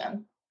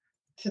section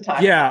to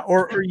talk. Yeah,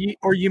 or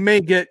you may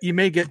get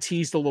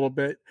teased a little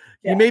bit.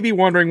 Yeah. You may be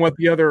wondering what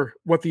the other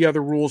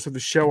rules of the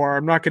show are.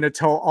 I'm not going to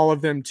tell all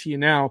of them to you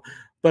now.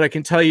 But I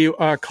can tell you,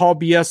 call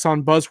BS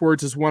on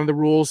buzzwords is one of the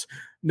rules.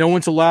 No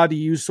one's allowed to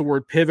use the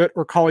word pivot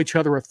or call each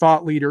other a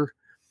thought leader.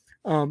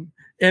 And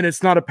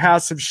it's not a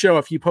passive show.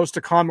 If you post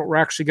a comment, we're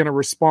actually going to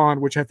respond,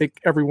 which I think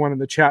everyone in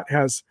the chat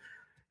has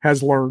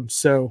learned.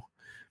 So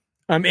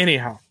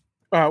anyhow,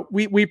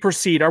 we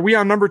proceed. Are we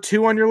on number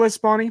 2 on your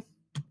list, Bonnie?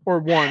 Or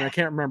 1? I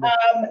can't remember.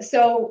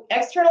 So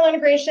external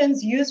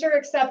integrations, user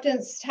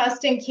acceptance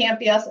testing can't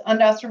be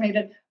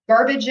underestimated.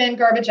 Garbage in,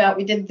 garbage out.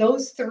 We did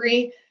those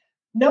 3.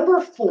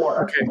 Number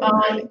 4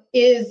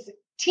 is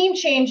team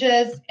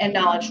changes and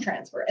knowledge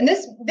transfer. And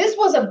this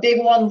was a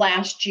big one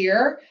last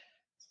year.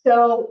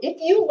 So if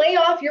you lay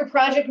off your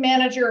project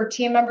manager or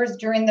team members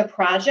during the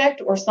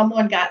project, or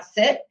someone got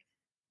sick,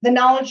 the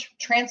knowledge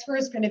transfer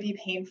is going to be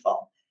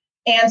painful.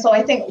 And so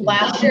I think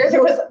last year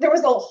there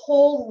was a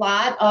whole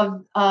lot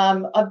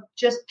of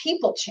just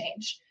people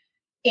change.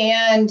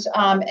 And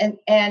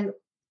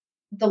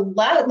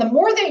the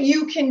more that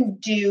you can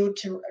do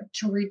to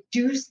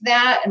reduce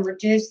that and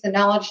reduce the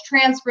knowledge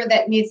transfer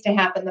that needs to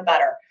happen, the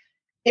better.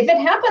 If it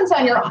happens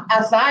on your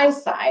SI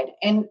side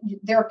and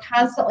they're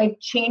constantly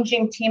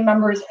changing team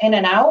members in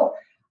and out,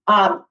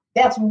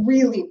 that's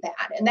really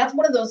bad. And that's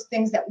one of those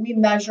things that we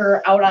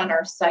measure out on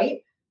our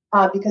site,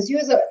 because you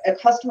as a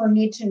customer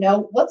need to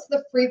know what's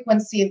the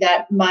frequency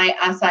that my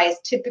SI is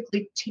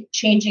typically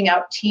changing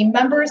out team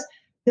members,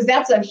 because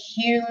that's a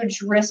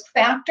huge risk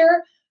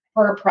factor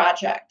for a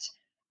project.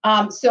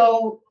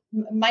 So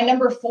my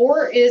number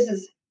 4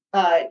 is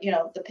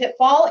the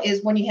pitfall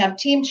is when you have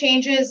team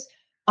changes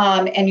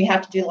and you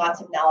have to do lots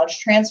of knowledge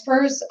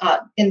transfers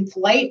in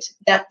flight.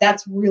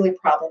 That's really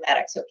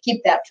problematic. So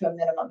keep that to a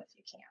minimum if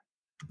you can.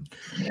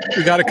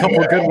 We got a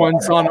couple of good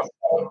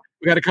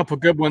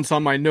ones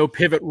on my no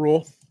pivot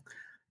rule.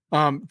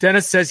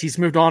 Dennis says he's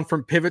moved on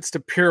from pivots to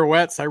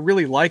pirouettes. I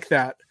really like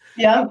that.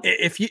 Yeah.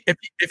 If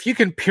you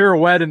can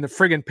pirouette in the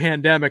friggin'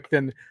 pandemic,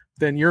 then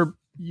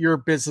your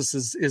business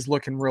is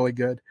looking really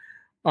good.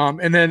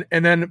 And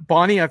then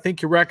Bonnie, I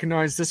think you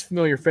recognize this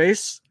familiar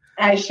face.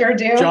 I sure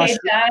do. Josh, hey,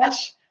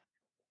 Josh.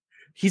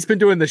 He's been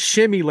doing the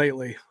shimmy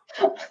lately.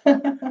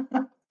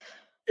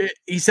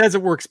 He says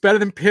it works better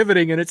than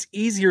pivoting and it's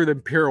easier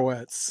than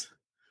pirouettes.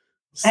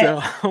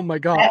 So, oh my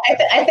God.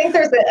 I think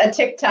there's a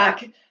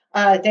TikTok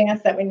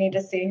dance that we need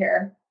to see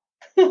here.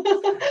 Yeah.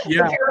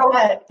 The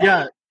pirouette.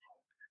 Yeah.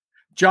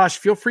 Josh,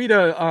 feel free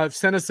to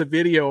send us a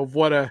video of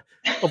what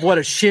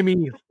a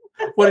shimmy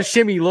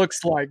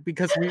looks like,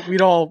 because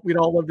we'd all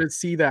love to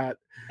see that.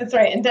 That's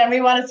right. And then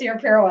we want to see your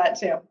pirouette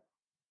too.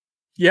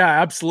 Yeah,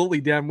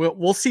 absolutely, Dan.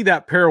 We'll see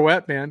that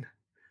pirouette, man.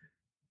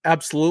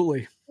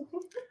 Absolutely.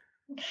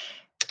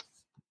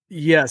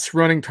 Yes,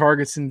 running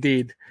targets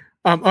indeed.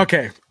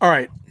 Okay. All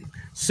right.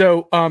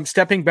 So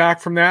stepping back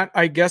from that,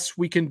 I guess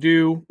we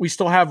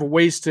still have a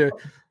ways to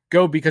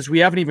go, because we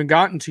haven't even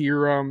gotten to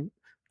your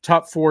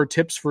top 4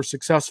 tips for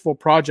successful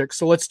projects.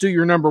 So let's do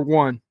your number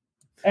 1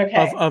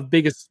 of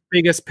biggest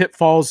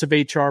pitfalls of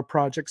HR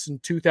projects in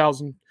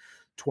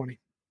 2020.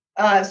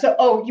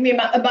 You mean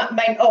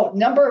my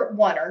number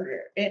 1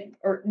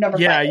 or number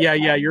 5?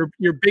 Yeah.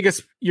 Your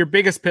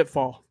biggest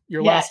pitfall,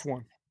 your last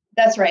one.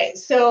 That's right.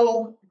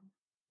 So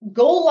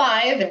go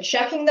live and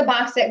checking the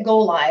box at go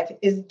live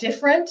is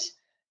different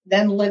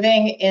than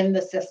living in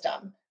the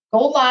system.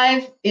 Go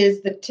live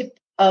is the tip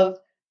of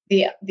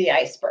the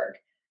iceberg.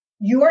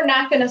 You are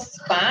not going to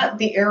spot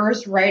the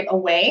errors right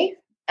away.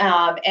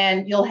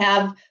 And you'll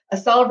have a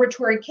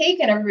celebratory cake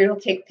and everybody will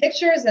take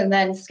pictures and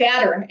then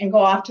scatter and go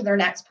off to their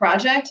next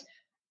project.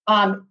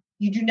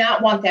 You do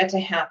not want that to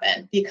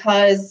happen,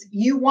 because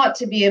you want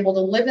to be able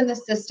to live in the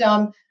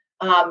system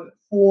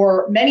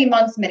for many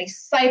months, many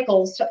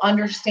cycles, to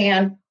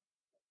understand,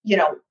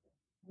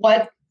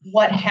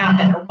 what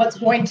happened or what's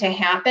going to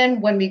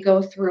happen when we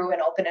go through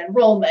an open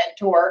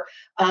enrollment or,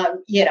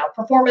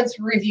 performance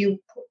review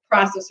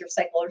process or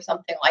cycle or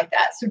something like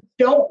that.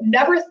 So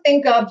never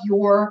think of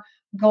your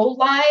go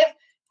live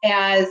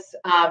as,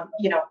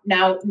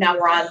 now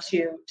we're on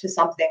to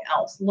something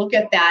else. Look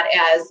at that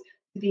as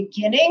the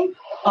beginning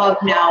of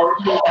now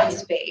the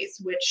next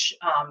phase, which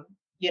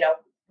you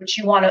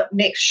want to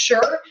make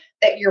sure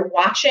that you're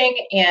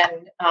watching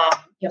and,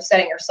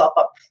 setting yourself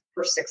up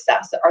for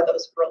success are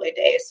those early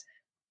days.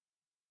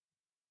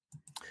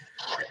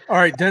 All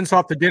right, Den's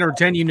off to dinner.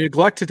 Den, you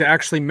neglected to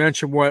actually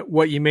mention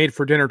what you made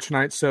for dinner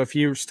tonight. So if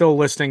you're still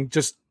listening,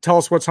 just tell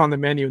us what's on the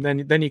menu,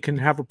 and then you can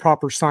have a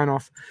proper sign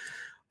off.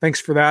 Thanks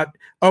for that.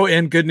 Oh,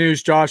 and good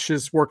news, Josh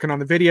is working on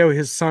the video.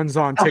 His son's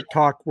on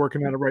TikTok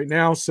working on it right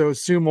now. So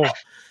soon we'll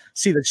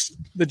see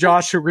the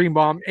Josh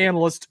Greenbaum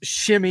analyst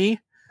shimmy.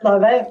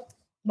 Love it.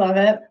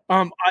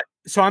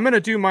 So I'm going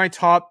to do my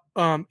top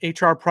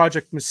HR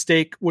project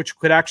mistake, which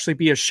could actually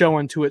be a show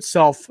unto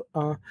itself,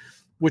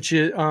 which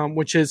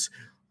is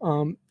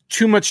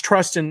too much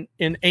trust in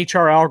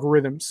HR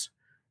algorithms,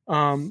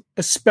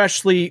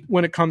 especially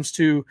when it comes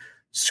to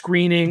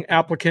screening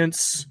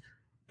applicants,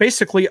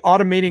 basically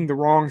automating the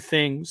wrong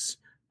things.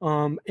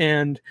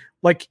 And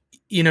like,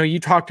 you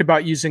talked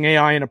about using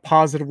AI in a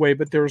positive way,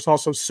 but there's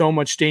also so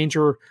much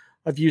danger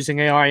of using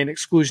AI in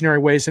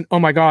exclusionary ways. And oh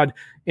my God,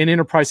 in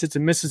enterprise hits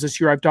and misses this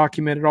year, I've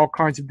documented all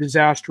kinds of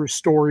disastrous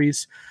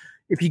stories.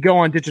 If you go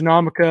on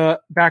Diginomica,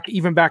 back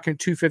in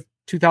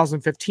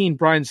 2015,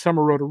 Brian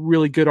Summer wrote a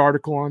really good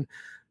article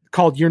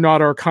called "You're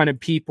Not Our Kind of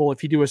People."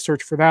 If you do a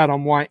search for that,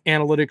 on why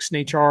analytics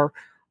and HR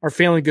are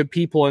failing good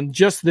people. And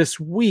just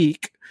this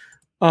week,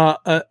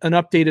 an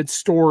updated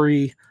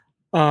story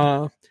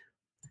on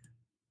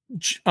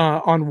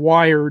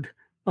Wired,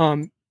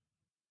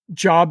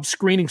 job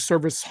screening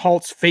service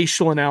halts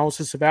facial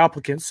analysis of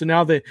applicants. So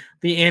now the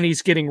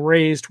ante's getting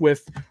raised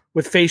with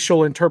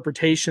facial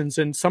interpretations.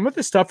 And some of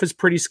this stuff is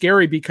pretty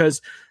scary,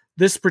 because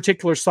this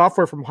particular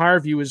software from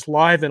HireVue is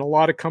live in a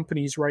lot of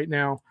companies right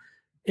now.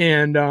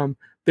 And I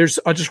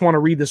just want to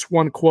read this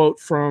one quote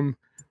from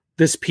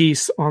this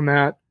piece on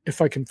that,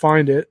 if I can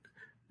find it.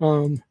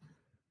 Let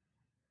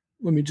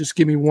me just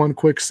give me one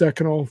quick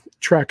second. I'll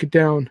track it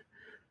down.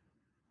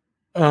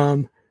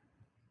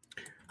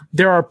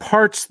 There are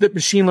parts that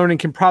machine learning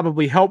can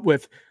probably help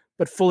with,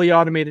 but fully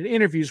automated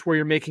interviews where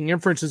you're making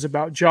inferences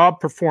about job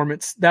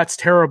performance, that's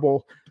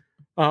terrible.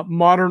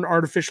 Modern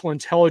artificial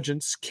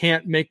intelligence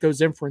can't make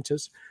those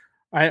inferences.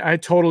 I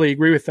totally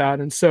agree with that.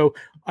 And so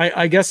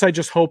I guess I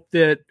just hope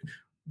that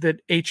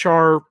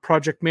HR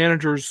project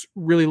managers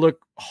really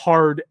look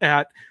hard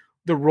at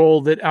the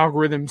role that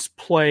algorithms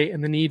play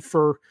and the need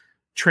for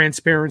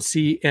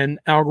transparency and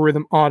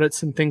algorithm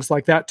audits and things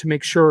like that to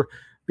make sure,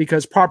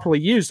 because properly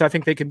used, I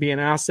think they can be an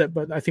asset.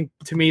 But I think,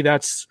 to me,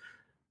 if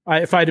I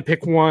had to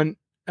pick one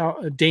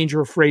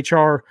danger for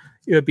HR,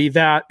 it would be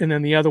that. And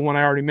then the other one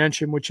I already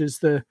mentioned, which is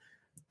the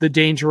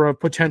danger of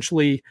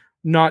potentially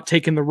not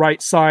taking the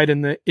right side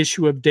in the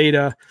issue of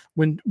data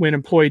when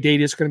employee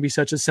data is going to be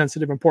such a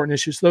sensitive, important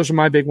issue. So those are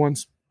my big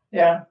ones.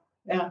 Yeah.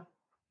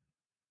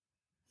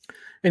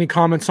 Any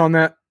comments on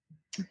that?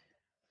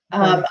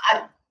 I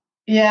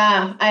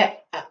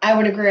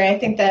would agree. I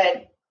think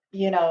that,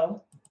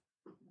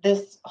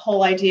 this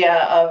whole idea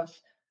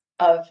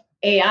of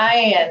AI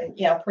and,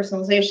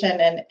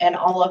 personalization and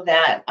all of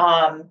that,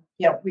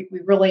 we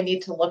really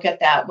need to look at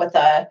that with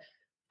a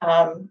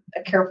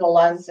careful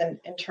lens in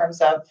terms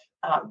of,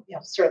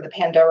 sort of the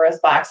Pandora's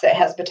box that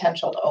has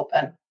potential to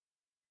open.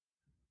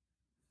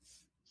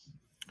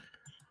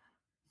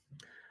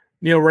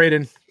 Neil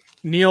Radin.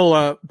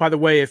 Neil, by the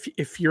way,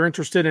 if you're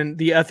interested in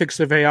the ethics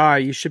of AI,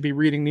 you should be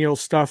reading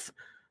Neil's stuff.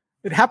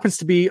 It happens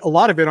to be a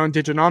lot of it on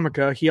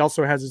Diginomica. He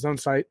also has his own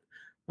site.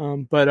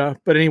 But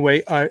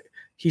anyway,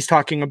 he's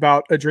talking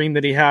about a dream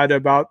that he had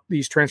about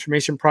these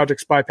transformation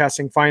projects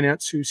bypassing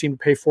finance, who seem to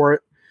pay for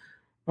it.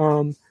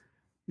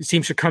 He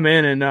seems to come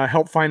in and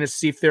help finance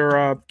see if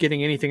they're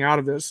getting anything out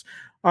of this.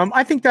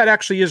 I think that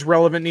actually is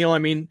relevant, Neil. I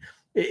mean,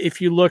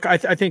 if you look, I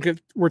think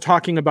we're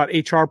talking about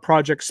HR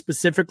projects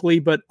specifically,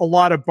 but a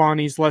lot of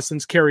Bonnie's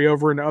lessons carry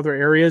over into other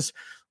areas.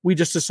 We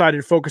just decided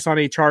to focus on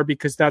HR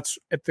because that's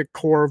at the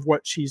core of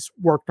what she's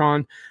worked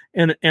on.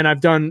 And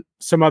I've done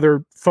some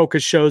other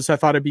focus shows. I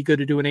thought it'd be good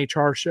to do an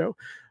HR show.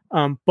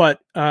 But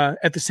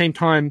at the same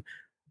time,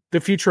 the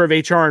future of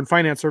HR and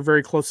finance are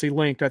very closely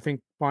linked. I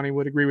think Bonnie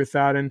would agree with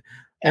that. And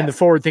the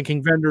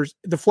forward-thinking vendors,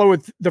 the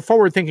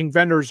forward-thinking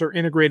vendors are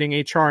integrating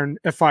HR and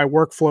FI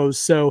workflows.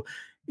 So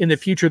in the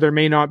future, there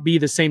may not be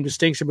the same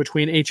distinction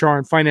between HR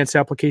and finance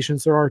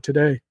applications there are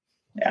today.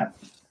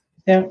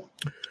 Yeah.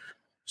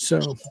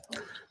 So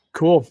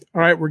cool.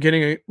 All right, we're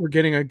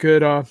getting a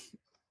good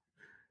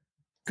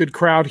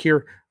crowd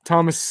here.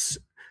 Thomas,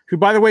 who,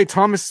 by the way,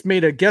 Thomas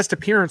made a guest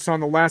appearance on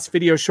the last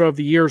video show of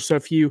the year. So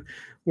if you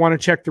want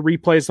to check the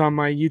replays on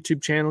my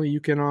YouTube channel, you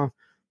can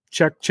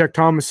check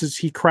Thomas's.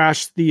 He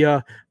crashed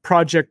the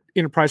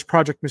enterprise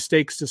project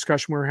mistakes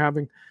discussion we were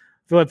having.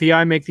 They let the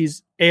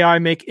AI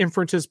make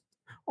inferences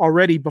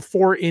already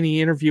before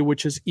any interview,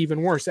 which is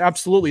even worse.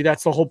 Absolutely,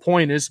 that's the whole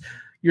point. Is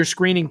you're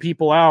screening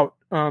people out.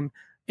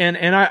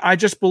 And I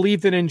just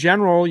believe that in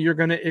general, you're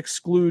going to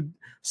exclude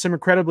some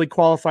incredibly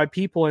qualified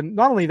people. And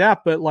not only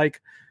that, but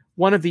like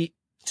one of the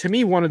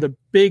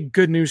big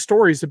good news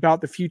stories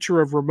about the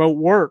future of remote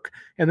work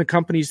and the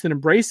companies that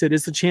embrace it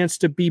is the chance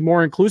to be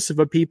more inclusive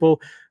of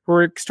people who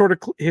are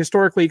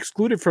historically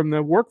excluded from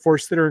the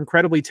workforce that are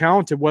incredibly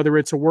talented, whether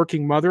it's a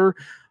working mother,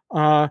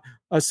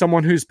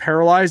 someone who's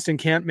paralyzed and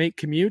can't make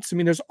commutes. I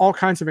mean, there's all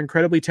kinds of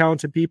incredibly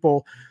talented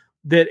people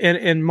that,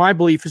 and my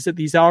belief is that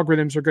these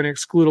algorithms are going to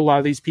exclude a lot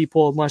of these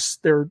people unless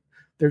they're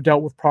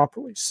dealt with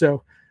properly.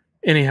 So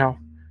anyhow,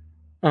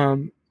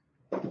 HR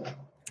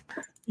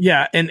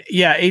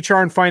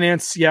and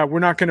finance. Yeah, we're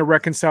not going to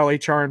reconcile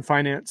HR and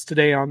finance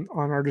today on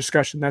our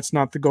discussion. That's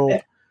not the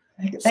goal.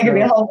 That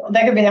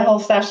could be a whole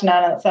session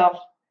on itself.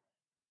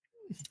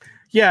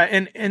 Yeah,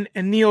 and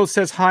Neil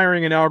says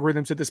hiring and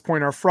algorithms at this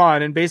point are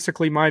fraud. And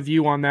basically my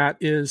view on that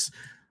is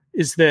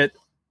that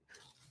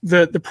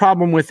the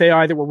problem with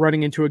AI that we're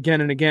running into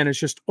again and again is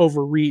just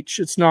overreach.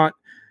 It's not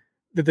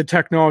that the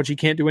technology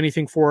can't do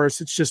anything for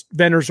us. It's just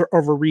vendors are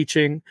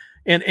overreaching.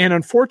 And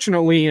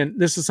unfortunately, and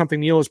this is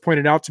something Neil has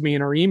pointed out to me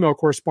in our email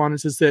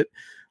correspondence, is that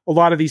a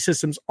lot of these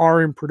systems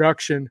are in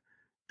production,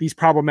 these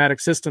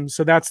problematic systems.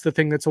 So that's the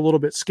thing that's a little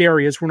bit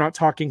scary, is we're not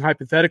talking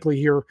hypothetically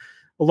here.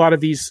 A lot of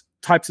these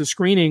types of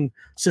screening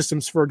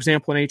systems, for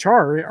example, in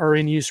HR are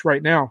in use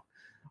right now.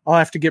 I'll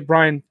have to get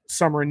Brian,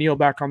 Summer, and Neil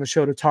back on the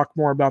show to talk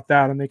more about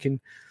that, and they can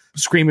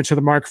scream into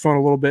the microphone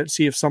a little bit and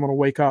see if someone will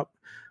wake up.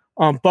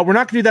 But we're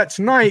not going to do that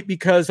tonight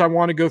because I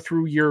want to go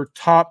through your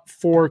top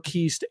 4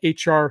 keys to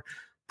HR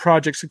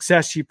project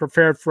success you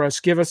prepared for us.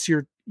 Give us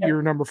your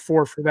number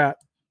 4 for that.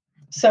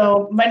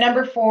 So my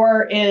number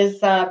 4 is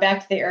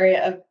back to the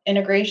area of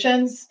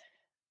integrations.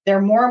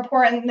 They're more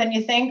important than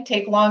you think,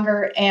 take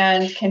longer,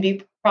 and can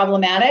be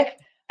problematic.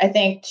 I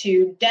think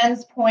to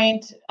Den's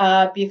point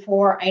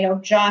before, I know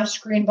Josh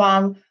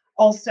Greenbaum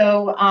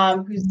also,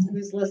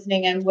 who's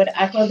listening and would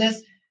echo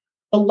this,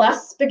 the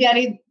less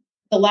spaghetti,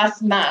 the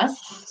less mess.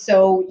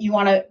 So you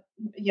want to,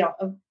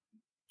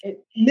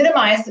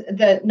 minimize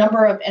the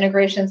number of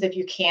integrations if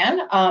you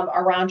can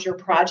around your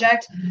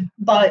project,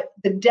 but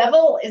the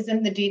devil is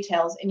in the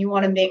details, and you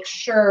want to make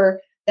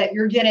sure that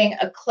you're getting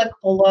a click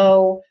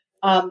below,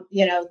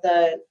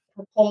 the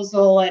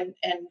proposal and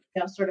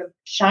sort of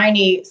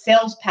shiny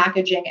sales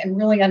packaging, and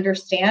really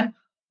understand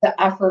the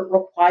effort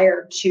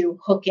required to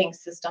hooking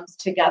systems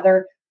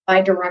together,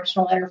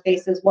 bi-directional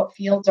interfaces, what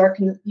fields are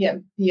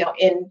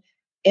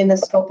in the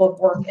scope of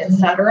work, et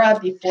cetera,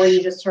 before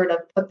you just sort of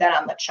put that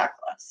on the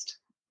checklist.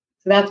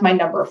 So that's my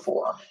number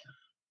 4.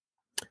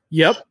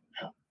 Yep.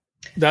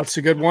 That's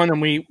a good one.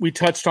 And we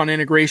touched on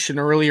integration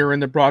earlier in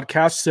the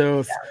broadcast.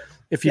 So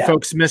if you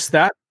folks missed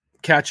that,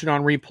 catch it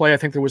on replay. I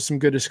think there was some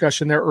good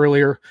discussion there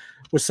earlier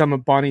with some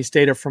of Bonnie's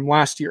data from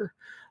last year.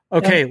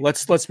 Okay,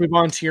 let's move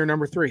on to your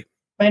number 3.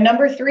 My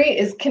number 3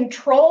 is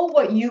control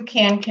what you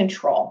can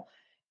control.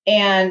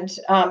 And,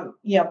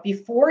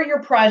 before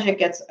your project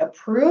gets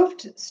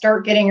approved,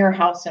 start getting your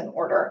house in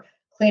order.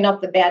 Clean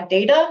up the bad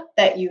data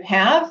that you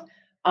have.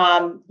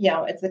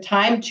 It's the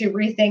time to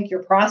rethink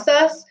your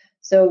process.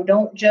 So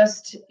don't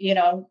just,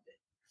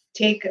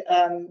 take,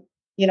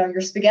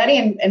 your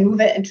spaghetti and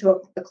move it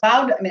into the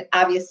cloud. I mean,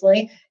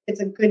 obviously, it's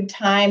a good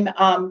time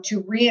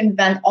to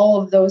reinvent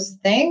all of those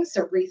things,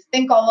 or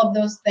rethink all of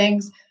those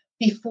things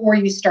before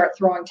you start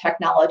throwing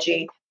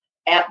technology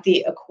at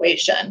the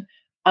equation.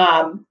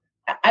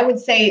 I would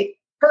say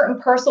part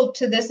and parcel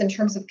to this in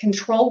terms of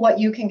control what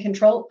you can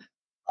control.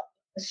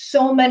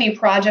 so many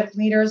project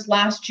leaders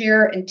last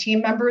year and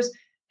team members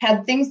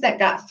had things that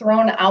got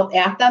thrown out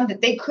at them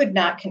that they could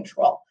not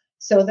control.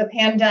 So the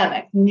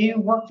pandemic, new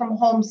work from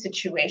home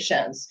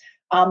situations,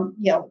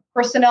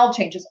 personnel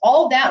changes,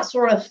 all that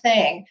sort of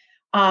thing.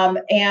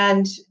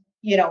 And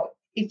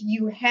if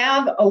you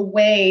have a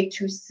way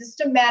to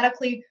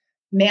systematically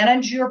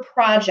manage your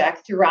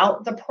project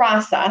throughout the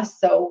process,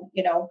 so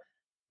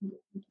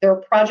there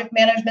are project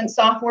management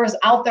softwares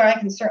out there I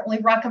can certainly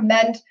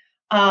recommend.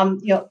 Some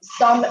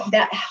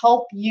that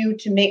help you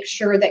to make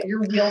sure that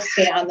your wheels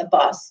stay on the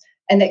bus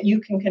and that you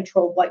can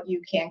control what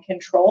you can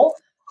control,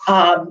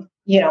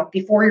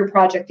 before your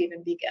project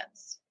even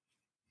begins.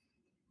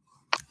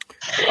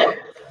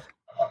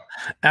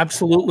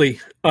 Absolutely.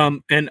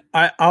 And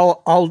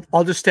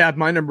I'll just add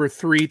my number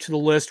 3 to the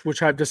list,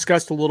 which I've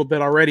discussed a little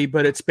bit already,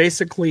 but it's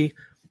basically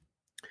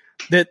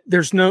that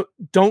there's no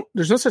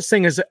such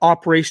thing as an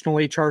operational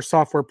HR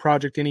software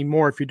project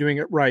anymore if you're doing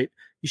it right.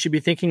 You should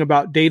be thinking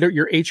about data,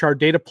 your HR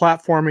data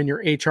platform and your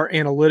HR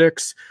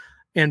analytics,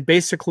 and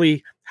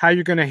basically how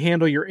you're going to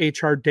handle your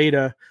HR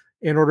data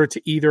in order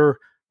to either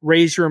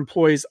raise your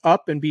employees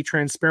up and be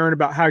transparent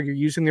about how you're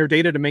using their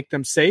data to make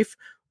them safe,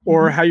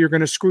 or how you're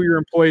going to screw your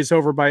employees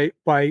over by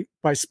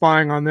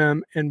spying on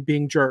them and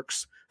being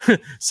jerks.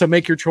 So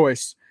make your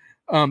choice.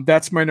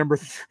 That's my number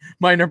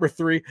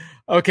 3.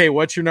 Okay,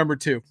 what's your number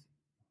 2?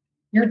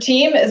 Your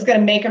team is going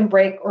to make and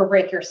break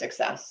your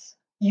success.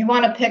 You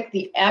want to pick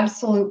the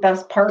absolute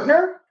best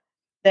partner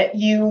that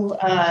you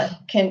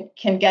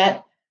can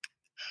get.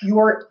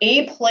 Your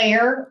A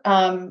player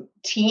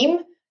team.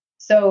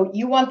 So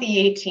you want the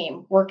A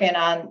team working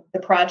on the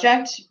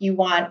project. You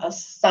want a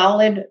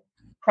solid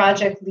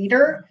project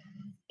leader,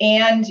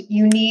 and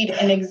you need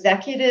an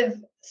executive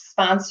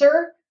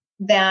sponsor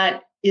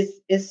that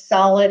is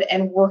solid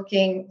and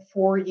working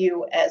for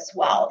you as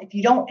well. If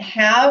you don't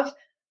have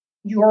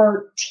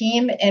your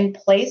team in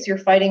place, you're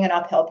fighting an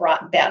uphill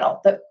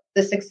battle.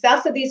 The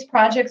success of these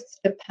projects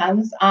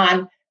depends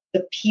on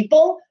the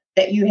people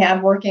that you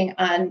have working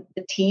on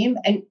the team,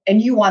 and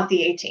you want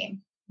the A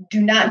team. Do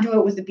not do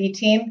it with the B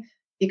team,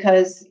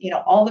 because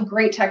all the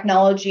great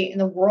technology in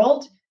the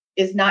world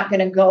is not going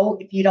to go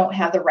if you don't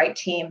have the right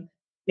team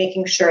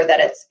making sure that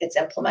it's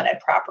implemented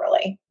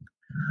properly.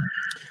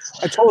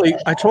 I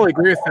totally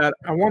agree with that.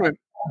 I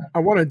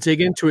want to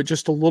dig into it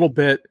just a little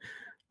bit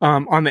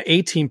on the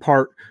A team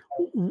part.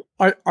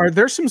 Are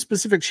there some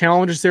specific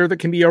challenges there that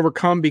can be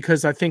overcome?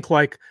 Because I think,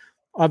 like,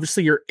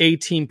 obviously your A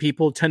team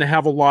people tend to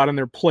have a lot on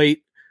their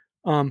plate.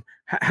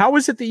 How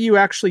is it that you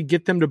actually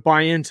get them to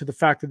buy into the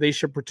fact that they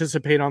should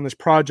participate on this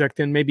project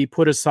and maybe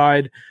put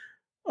aside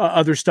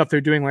other stuff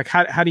they're doing? Like,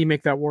 how do you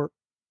make that work?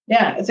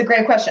 Yeah, it's a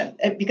great question,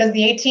 because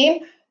the A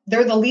team,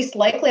 they're the least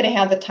likely to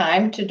have the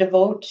time to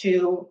devote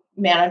to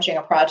managing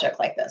a project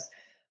like this.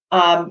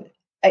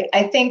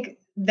 I think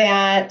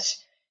that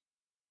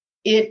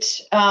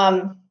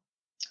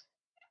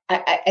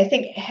I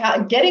think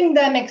getting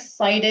them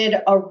excited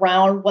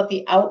around what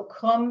the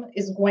outcome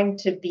is going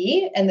to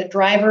be and the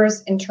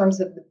drivers in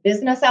terms of the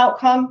business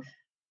outcome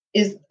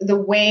is the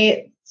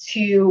way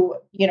to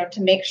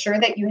make sure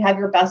that you have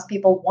your best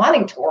people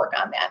wanting to work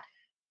on that,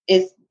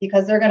 is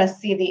because they're going to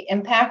see the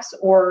impacts,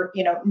 or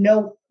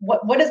know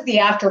what is the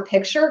after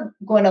picture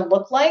going to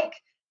look like,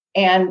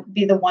 and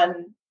be the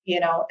one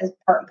as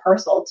part and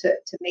parcel to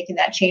making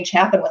that change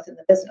happen within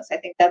the business. I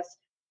think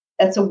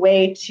that's a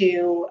way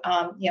to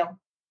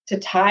to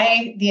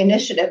tie the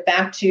initiative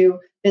back to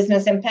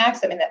business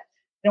impacts. I mean, I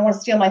don't want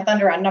to steal my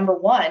thunder on number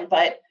 1,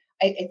 but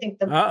I think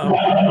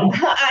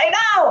I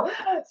know,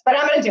 but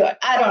I'm going to do it.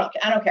 I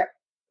don't care.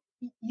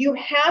 You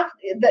have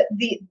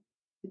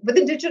with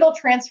the digital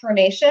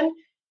transformation,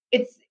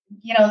 it's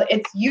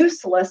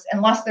useless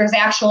unless there's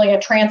actually a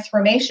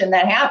transformation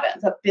that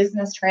happens, a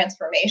business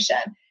transformation.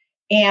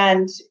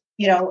 And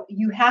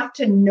you have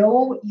to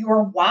know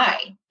your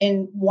why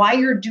and why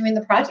you're doing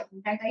the project.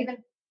 In fact, I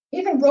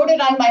even wrote it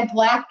on my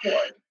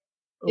blackboard.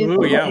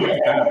 Oh yeah, look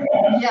at that.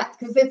 Yeah,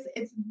 because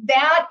it's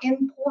that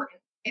important.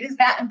 It is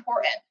that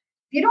important.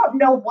 If you don't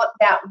know what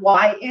that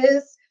why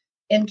is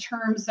in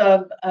terms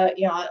of a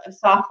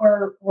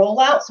software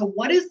rollout, so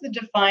what is the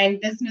defined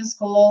business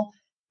goal,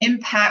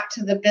 impact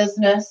to the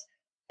business,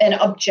 and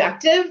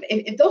objective?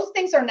 If those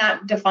things are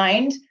not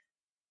defined,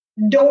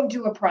 don't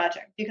do a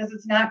project, because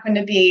it's not going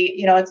to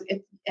be,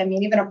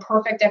 even a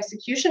perfect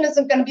execution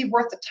isn't going to be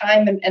worth the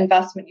time and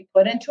investment you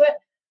put into it.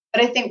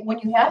 But I think when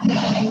you have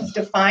these things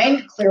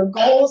defined, clear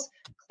goals,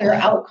 clear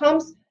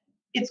outcomes,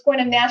 it's going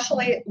to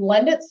naturally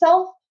lend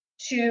itself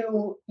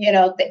to,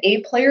 the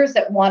A players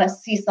that want to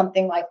see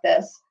something like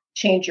this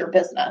change your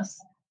business.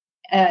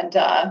 And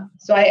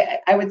so I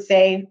would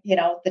say,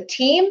 the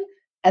team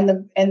and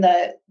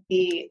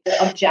the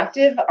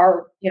objective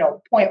are,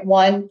 point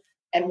 1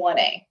 and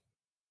 1A.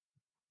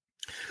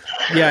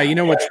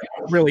 Yeah, what's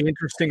really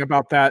interesting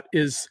about that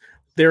is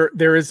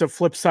there is a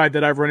flip side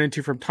that I've run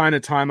into from time to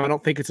time. I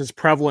don't think it's as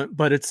prevalent,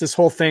 but it's this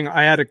whole thing.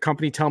 I had a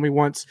company tell me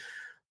once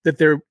that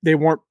they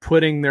weren't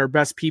putting their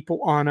best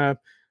people on a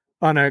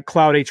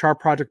cloud HR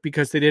project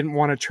because they didn't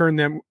want to turn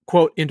them,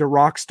 quote, into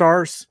rock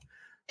stars.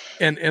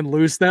 and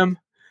lose them.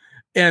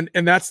 And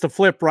that's the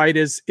flip, right?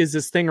 Is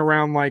this thing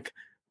around like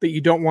that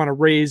you don't want to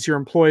raise your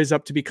employees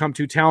up to become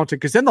too talented,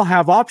 because then they'll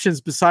have options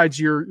besides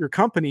your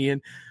company.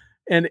 And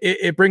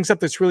it brings up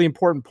this really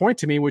important point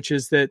to me, which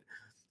is that,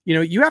 you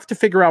know, you have to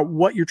figure out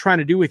what you're trying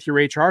to do with your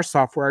HR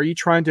software. Are you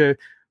trying to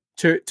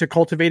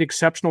cultivate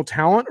exceptional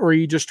talent, or are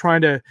you just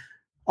trying to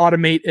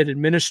automate and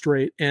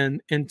administrate?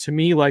 And to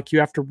me, like, you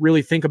have to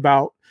really think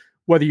about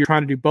whether you're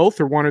trying to do both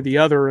or one or the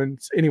other. And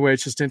anyway,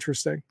 it's just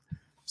interesting.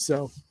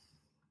 So,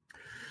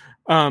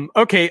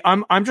 okay,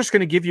 I'm just going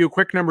to give you a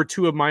quick number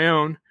 2 of my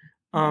own.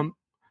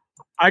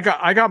 I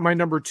got my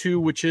number 2,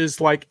 which is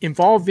like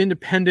involve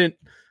independent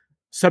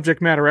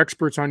subject matter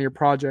experts on your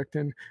project.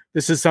 And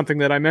this is something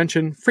that I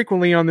mention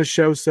frequently on this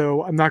show,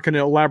 so I'm not going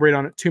to elaborate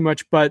on it too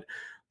much. But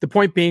the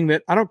point being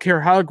that I don't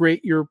care how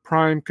great your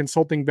prime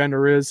consulting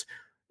vendor is,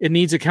 it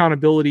needs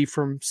accountability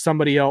from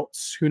somebody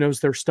else who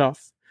knows their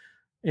stuff.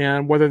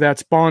 And whether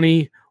that's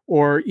Bonnie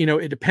or, you know,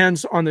 it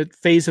depends on the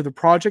phase of the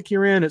project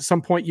you're in. At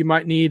some point, you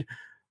might need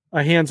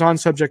a hands-on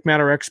subject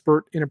matter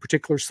expert in a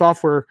particular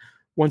software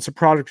once a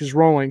product is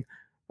rolling.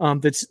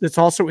 That's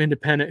also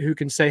independent, who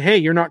can say, hey,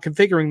 you're not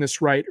configuring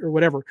this right, or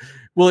whatever.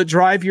 Will it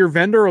drive your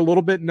vendor a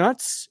little bit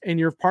nuts and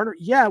your partner?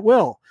 Yeah, it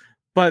will.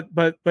 But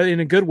in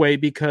a good way,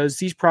 because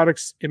these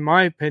products, in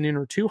my opinion,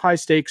 are too high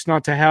stakes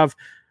not to have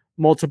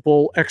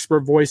multiple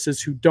expert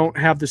voices who don't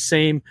have the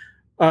same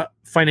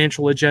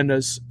financial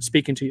agendas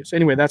speaking to you. So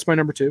anyway, that's my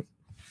number 2.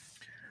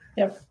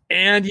 Yep.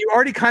 And you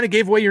already kind of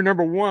gave away your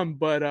number 1,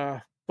 but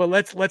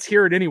let's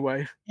hear it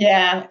anyway.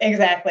 Yeah,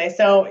 exactly.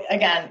 So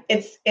again,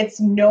 it's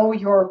know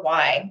your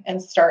why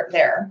and start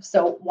there.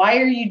 So why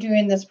are you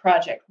doing this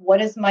project?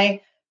 What is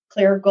my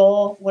clear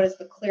goal? What is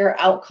the clear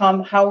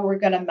outcome? How are we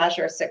going to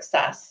measure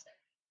success?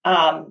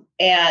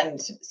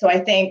 And so I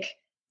think,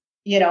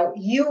 you know,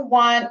 you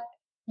want,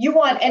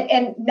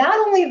 and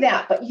not only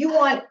that, but you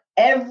want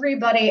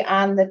everybody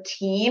on the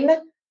team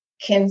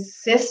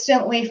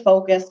consistently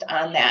focused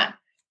on that.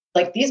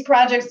 Like, these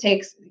projects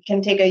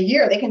can take a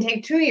year. They can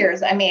take 2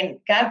 years. I mean,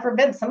 God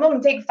forbid, some of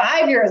them take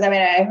 5 years. I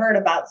mean, I heard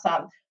about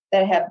some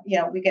that have, you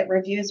know, we get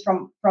reviews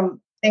from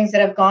things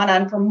that have gone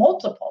on for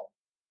multiple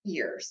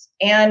years.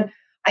 And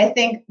I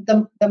think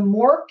the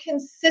more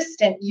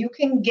consistent you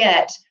can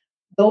get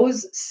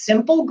those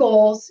simple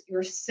goals,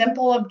 your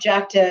simple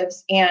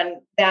objectives, and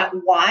that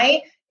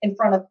why in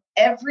front of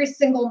every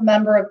single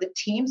member of the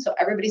team, so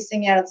everybody's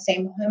singing out of the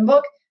same hymn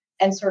book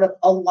and sort of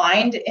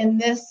aligned in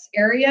this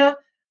area,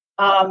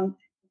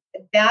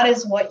 that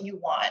is what you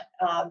want,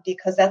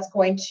 because that's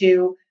going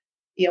to,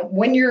 you know,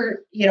 when you're,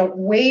 you know,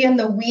 way in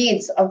the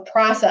weeds of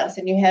process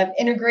and you have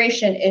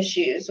integration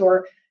issues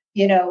or,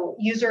 you know,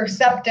 user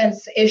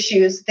acceptance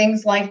issues,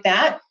 things like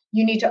that,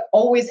 you need to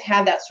always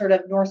have that sort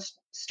of North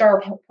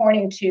Star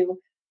pointing to, you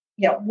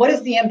know, what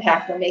is the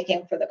impact we're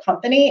making for the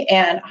company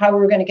and how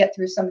we're going to get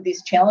through some of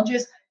these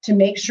challenges to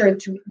make sure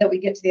that we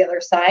get to the other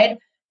side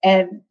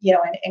and, you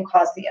know, and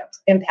cause the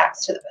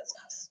impacts to the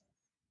business.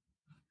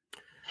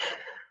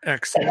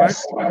 Excellent.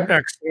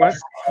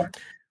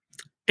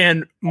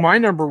 And my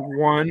number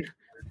 1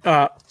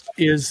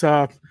 is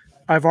I've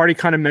already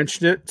kind of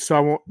mentioned it, so I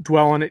won't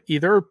dwell on it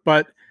either,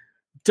 but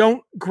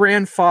don't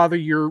grandfather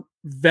your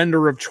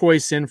vendor of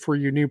choice in for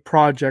your new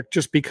project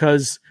just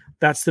because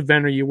that's the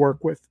vendor you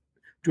work with.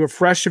 Do a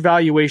fresh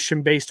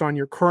evaluation based on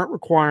your current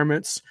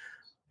requirements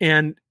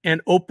and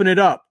open it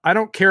up. I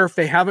don't care if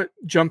they haven't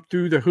jumped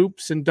through the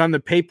hoops and done the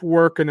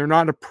paperwork and they're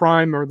not a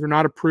prime or they're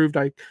not approved.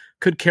 I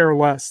could care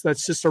less.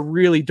 That's just a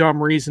really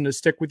dumb reason to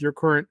stick with your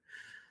current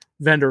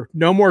vendor.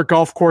 No more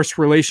golf course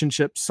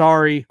relationships.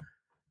 Sorry.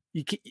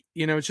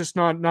 You know, it's just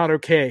not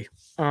okay.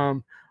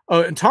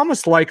 And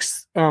Thomas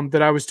likes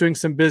that I was doing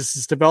some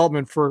business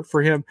development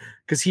for him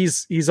because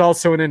he's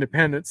also an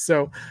independent.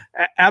 So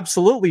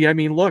absolutely. I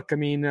mean, look,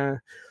 a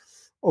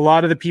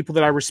lot of the people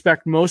that I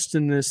respect most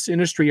in this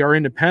industry are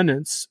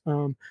independents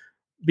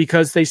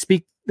because they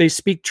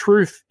speak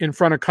truth in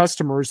front of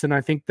customers, and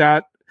I think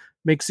that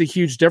makes a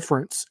huge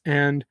difference.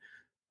 And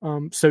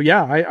so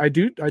yeah, I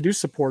do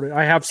support it.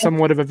 I have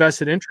somewhat of a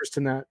vested interest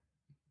in that.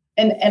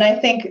 And I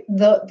think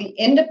the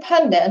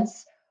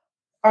independents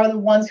are the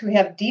ones who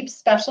have deep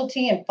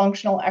specialty and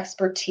functional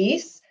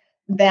expertise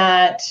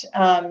that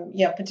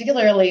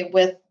particularly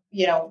with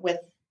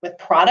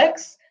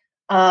products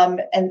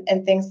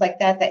and things like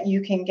that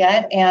you can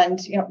get, and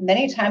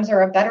many times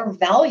are a better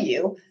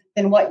value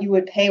than what you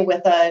would pay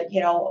with a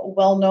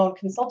well-known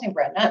consulting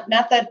brand.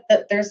 Not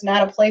that there's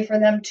not a play for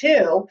them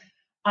too,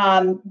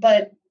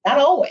 but not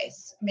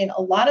always. I mean,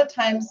 a lot of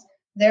times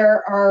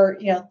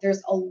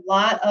there's a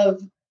lot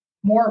of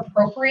more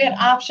appropriate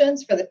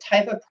options for the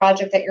type of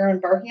project that you're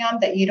embarking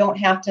on, that you don't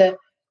have to,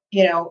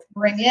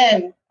 bring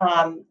in,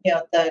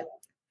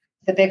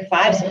 the big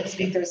five, so to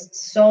speak. There's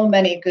so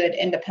many good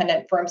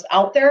independent firms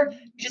out there.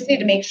 You just need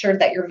to make sure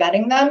that you're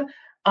vetting them,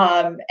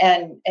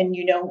 and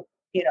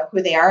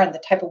who they are and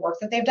the type of work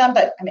that they've done.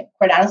 But I mean,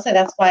 quite honestly,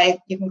 that's why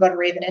you can go to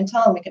Raven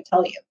Intel and we can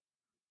tell you.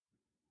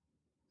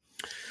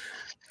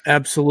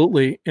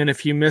 Absolutely. And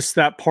if you missed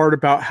that part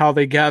about how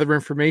they gather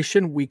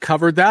information, we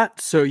covered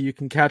that. So you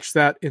can catch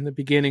that in the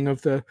beginning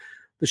of the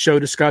show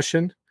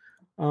discussion.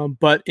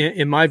 But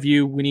in my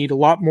view, we need a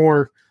lot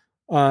more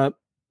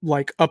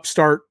like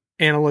upstart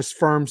analyst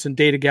firms and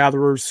data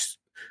gatherers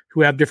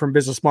who have different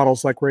business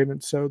models like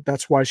Raven. So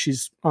that's why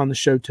she's on the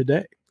show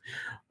today.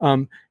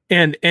 And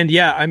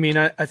yeah, I mean,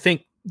 I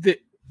think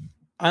that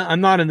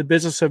I'm not in the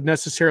business of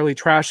necessarily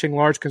trashing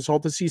large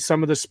consultancies.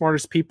 Some of the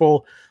smartest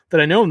people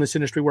that I know in this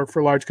industry work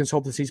for large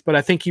consultancies, but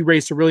I think you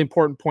raised a really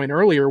important point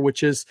earlier,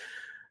 which is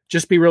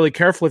just be really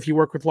careful if you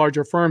work with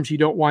larger firms. You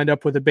don't wind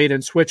up with a bait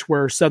and switch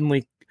where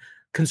suddenly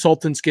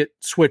consultants get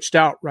switched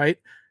out, right?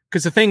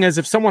 Because the thing is,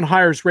 if someone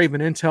hires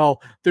Raven Intel,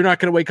 they're not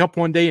going to wake up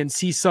one day and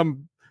see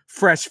some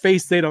fresh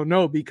face they don't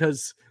know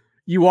because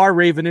you are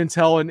Raven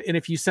Intel. And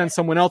if you send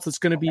someone else, it's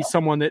going to be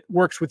someone that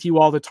works with you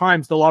all the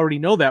time. They'll already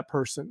know that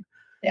person.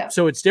 Yeah.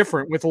 So it's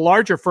different. With a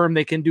larger firm,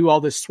 they can do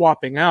all this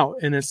swapping out.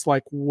 And it's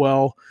like,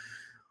 well,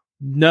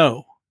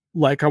 no.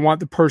 Like, I want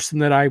the person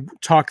that I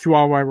talk through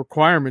all my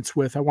requirements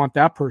with. I want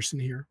that person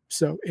here.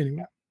 So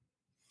anyway.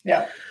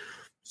 Yeah.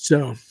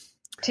 So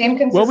team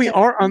consistency. Well, we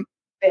are on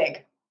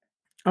big.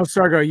 Oh,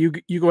 sorry,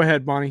 you go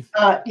ahead, Bonnie.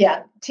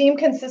 Yeah. Team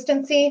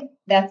consistency.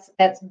 That's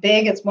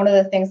big. It's one of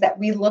the things that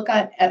we look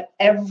at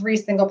every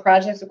single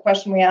project. The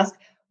question we ask,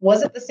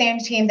 was it the same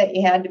team that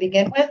you had to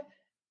begin with?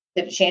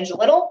 Did it change a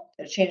little?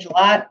 Did it change a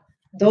lot?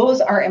 Those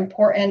are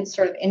important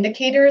sort of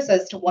indicators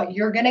as to what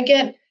you're going to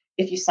get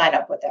if you sign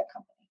up with that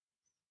company.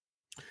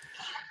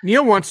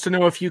 Neil wants to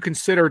know if you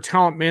consider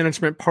talent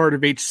management part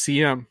of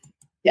HCM.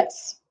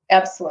 Yes,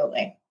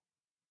 absolutely.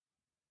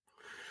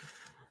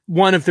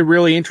 One of the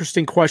really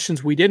interesting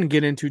questions we didn't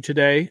get into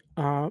today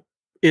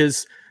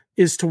is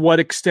to what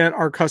extent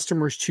are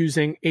customers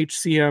choosing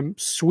HCM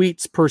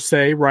suites per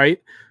se,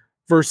 right,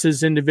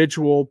 versus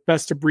individual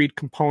best of breed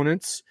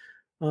components.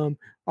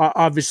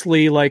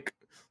 Obviously, like,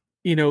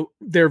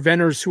 there are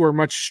vendors who are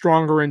much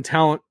stronger in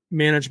talent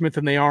management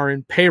than they are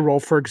in payroll,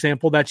 for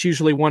example. That's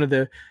usually one of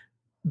the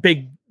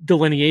big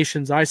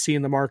delineations I see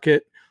in the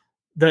market,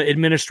 the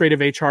administrative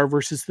HR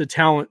versus the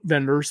talent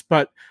vendors.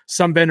 But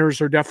some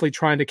vendors are definitely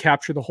trying to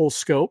capture the whole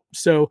scope.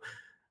 So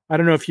I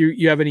don't know if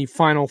you have any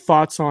final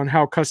thoughts on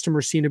how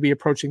customers seem to be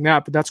approaching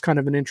that, but that's kind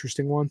of an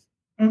interesting one.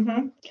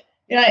 Mm-hmm.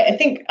 I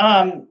think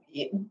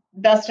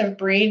best of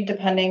breed,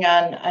 depending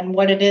on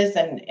what it is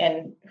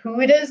and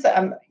who it is,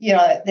 that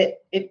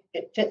it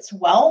fits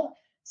well.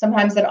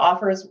 Sometimes it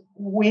offers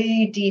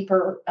way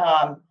deeper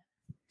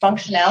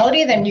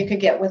functionality than you could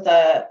get with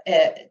the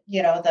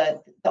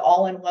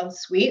all-in-one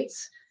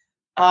suites.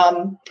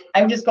 I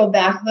would just go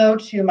back though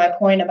to my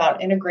point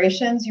about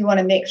integrations. You want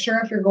to make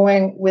sure if you're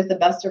going with the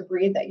best of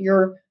breed that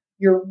you're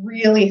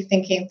really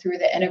thinking through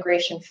the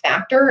integration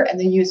factor and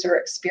the user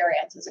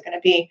experience. Is it going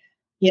to be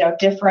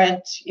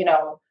different,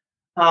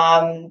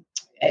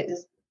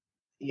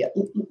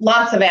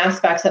 lots of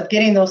aspects of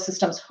getting those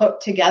systems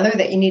hooked together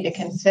that you need to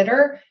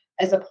consider,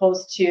 as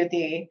opposed to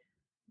the,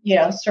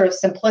 sort of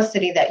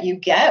simplicity that you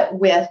get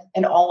with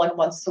an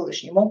all-in-one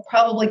solution. You won't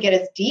probably get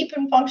as deep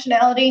in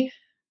functionality,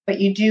 but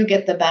you do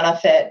get the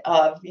benefit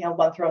of,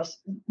 one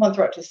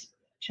throat to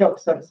choke,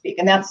 so to speak.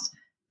 And that's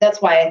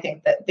why I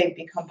think that they've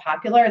become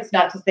popular. It's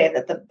not to say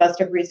that the best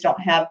of breeds don't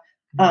have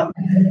a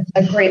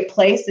great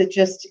place.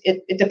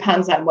 It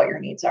depends on what your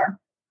needs are.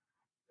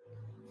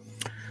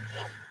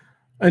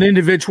 An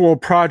individual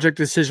project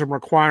decision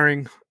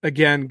requiring,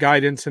 again,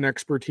 guidance and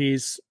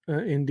expertise,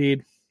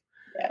 indeed.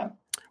 Yeah.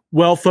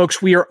 Well,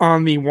 folks, we are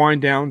on the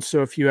wind down.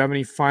 So if you have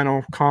any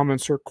final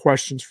comments or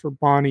questions for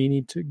Bonnie, you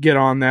need to get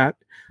on that.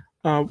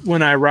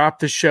 When I wrap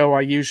the show,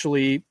 I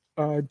usually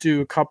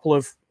do a couple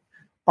of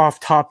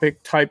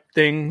off-topic type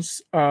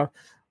things. The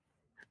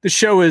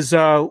show is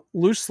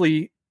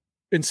loosely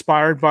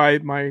inspired by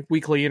my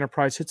weekly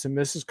Enterprise Hits and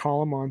Misses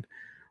column on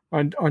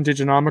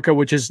Diginomica,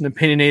 which is an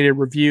opinionated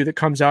review that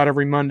comes out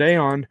every Monday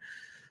on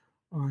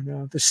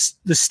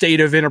the state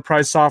of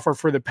enterprise software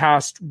for the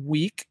past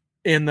week.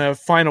 In the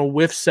final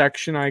whiff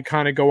section, I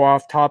kind of go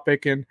off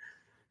topic and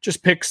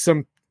just pick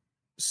some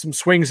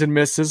swings and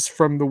misses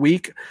from the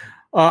week.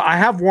 I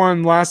have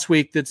one last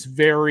week that's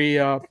very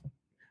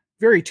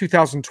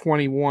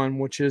 2021,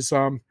 which is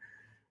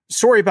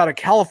story about a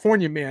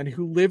California man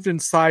who lived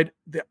inside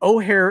the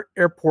O'Hare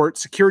Airport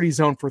security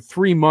zone for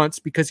 3 months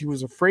because he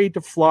was afraid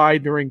to fly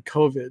during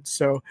COVID.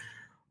 So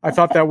I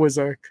thought that was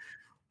a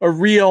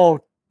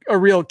real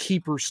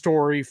keeper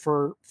story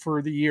for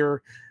the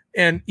year.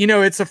 And,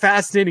 it's a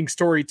fascinating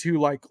story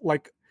too.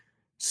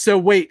 So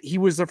wait, he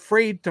was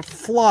afraid to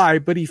fly,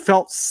 but he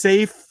felt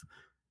safe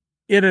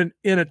in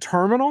a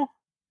terminal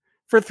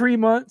for 3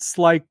 months,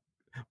 like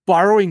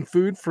borrowing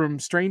food from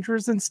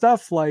strangers and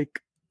stuff.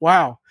 Like,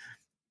 wow.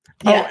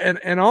 Yeah. Oh,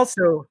 and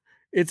also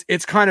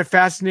it's kind of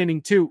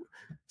fascinating too.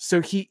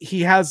 So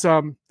he has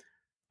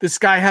this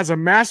guy has a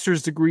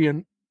master's degree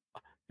in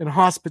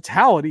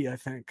hospitality, I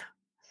think.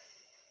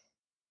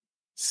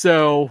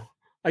 So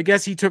I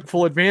guess he took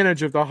full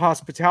advantage of the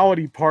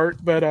hospitality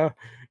part. But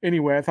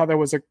anyway, I thought that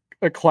was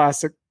a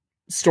classic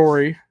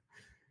story.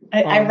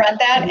 I read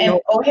that, and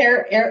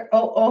O'Hare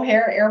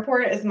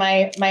Airport is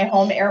my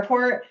home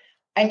airport.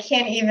 I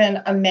can't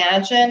even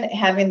imagine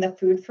having the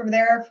food from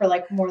there for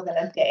like more than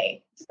a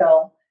day.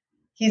 So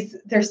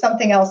there's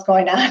something else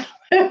going on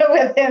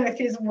with him if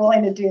he's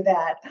willing to do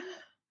that.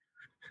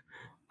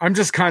 I'm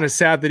just kind of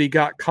sad that he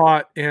got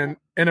caught, and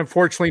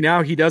unfortunately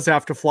now he does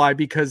have to fly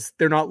because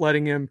they're not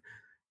letting him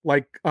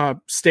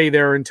stay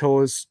there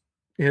until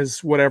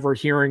his whatever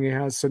hearing he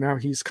has. So now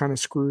he's kind of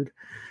screwed.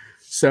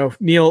 So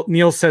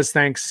Neil says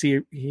thanks.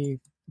 He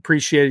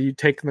appreciated you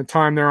taking the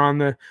time there on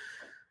the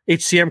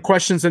HCM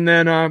questions. And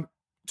then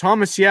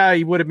Thomas, yeah,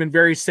 he would have been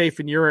very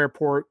safe in your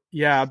airport.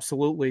 Yeah,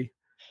 absolutely.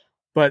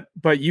 But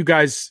you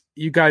guys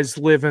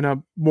live in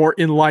a more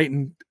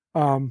enlightened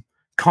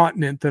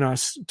continent than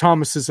us.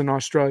 Thomas is in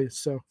Australia,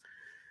 so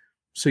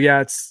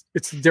yeah,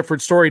 it's a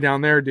different story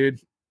down there,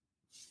 dude.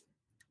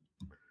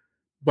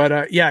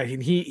 But yeah,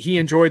 he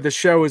enjoyed the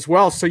show as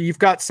well. So you've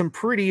got some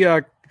pretty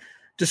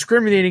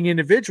discriminating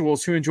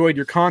individuals who enjoyed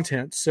your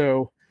content.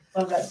 So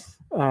love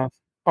it.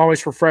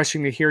 Always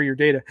refreshing to hear your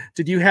data.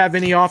 Did you have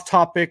any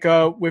off-topic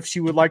whiffs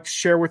you would like to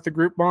share with the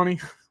group, Bonnie?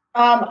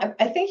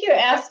 I think you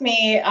asked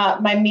me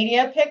my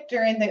media pick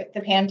during the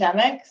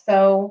pandemic.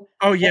 So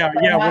what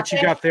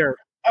you got there?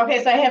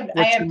 Okay, so I have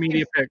your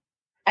media pick?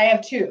 I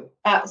have two.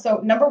 So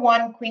number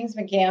one, Queen's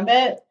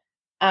Gambit.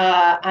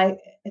 I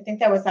think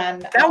that was on.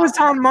 That was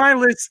on my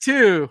list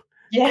too.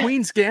 Yeah.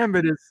 Queen's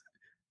Gambit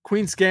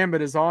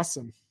is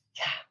awesome.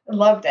 Yeah, I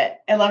loved it.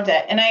 And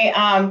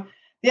I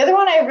the other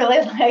one I really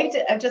liked,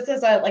 just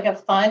as a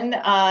fun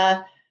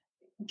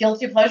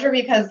guilty pleasure,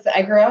 because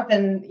I grew up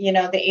in the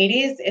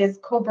 80s, is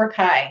Cobra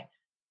Kai,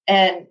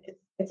 and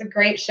it's a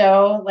great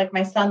show. Like,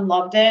 my son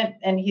loved it,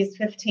 and he's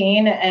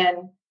 15,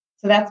 and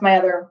so that's my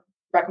other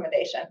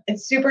recommendation.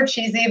 It's super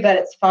cheesy, but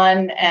it's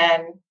fun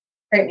and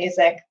great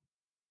music.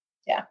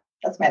 Yeah,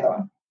 that's my other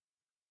one.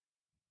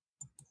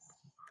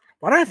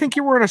 Why did I think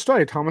you were in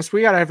Australia, Thomas?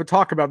 We got to have a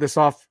talk about this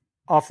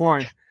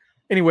offline.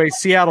 Anyway,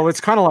 Seattle,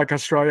 it's kind of like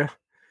Australia.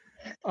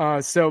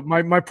 So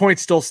my point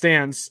still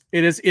stands.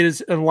 It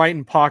is an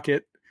enlightened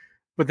pocket,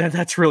 but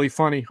that's really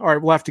funny. All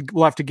right,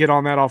 we'll have to get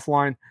on that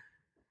offline.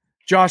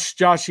 Josh,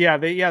 yeah,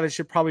 they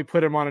should probably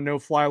put him on a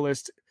no-fly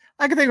list.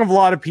 I can think of a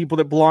lot of people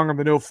that belong on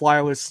the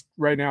no-fly list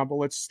right now, but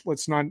let's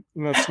not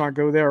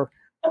go there.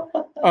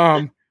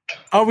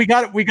 We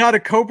got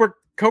a Cobra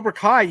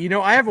Kai.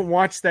 I haven't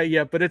watched that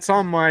yet, but it's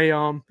on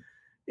my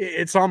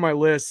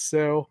list.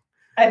 So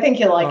I think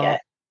you'll like it.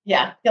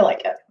 Yeah, you'll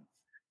like it.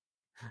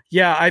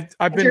 Yeah,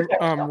 I've been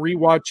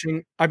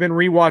rewatching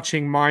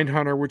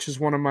Mindhunter, which is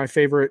one of my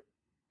favorite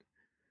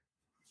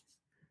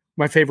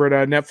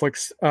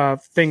Netflix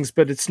things,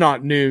 but it's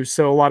not new,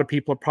 so a lot of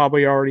people have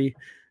probably already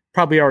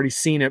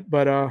seen it.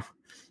 But I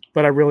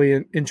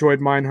really enjoyed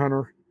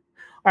Mindhunter.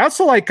 I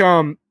also like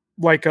the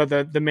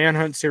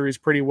Manhunt series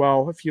pretty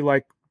well. If you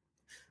like,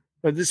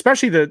 but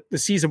especially the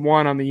season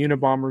 1 on the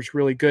Unabomber is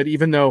really good.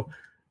 Even though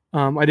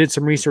I did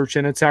some research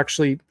and it's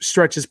actually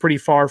stretches pretty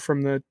far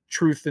from the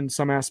truth in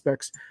some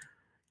aspects.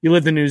 You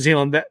lived in New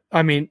Zealand. That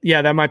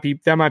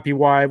might be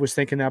why I was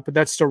thinking that, but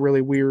that's still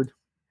really weird.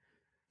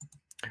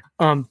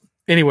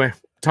 Anyway,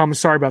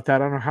 Thomas, sorry about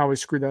that. I don't know how I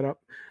screwed that up.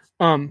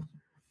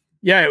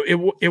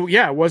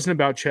 It wasn't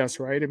about chess,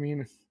 right? I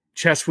mean,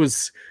 chess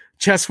was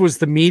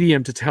the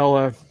medium to tell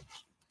a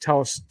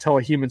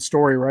human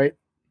story, right?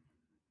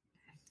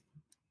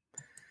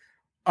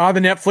 The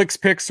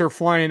Netflix picks are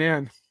flying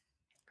in.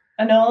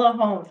 Enola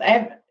Holmes.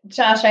 I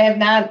have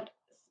not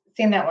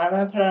seen that one. I'm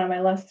going to put it on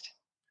my list.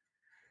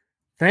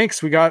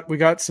 Thanks. We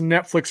got some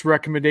Netflix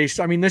recommendations.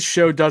 I mean, this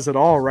show does it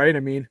all, right?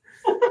 I mean,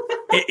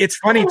 it's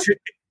funny too.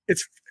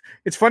 It's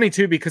funny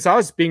too, because I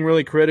was being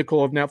really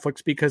critical of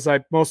Netflix because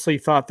I mostly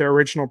thought their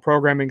original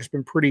programming has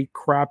been pretty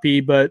crappy,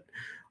 but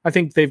I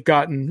think they've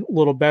gotten a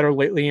little better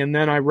lately. And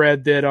then I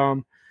read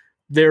that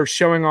they're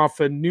showing off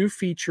a new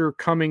feature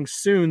coming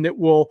soon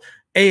that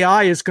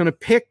AI is going to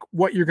pick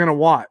what you're going to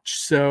watch.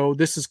 So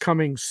this is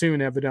coming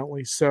soon,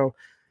 evidently. So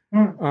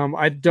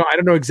I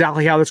don't know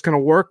exactly how that's going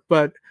to work,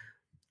 but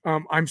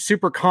I'm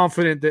super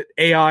confident that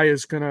AI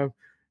is going to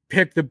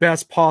pick the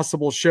best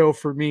possible show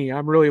for me.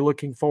 I'm really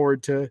looking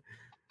forward to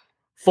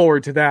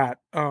that.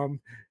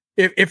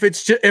 If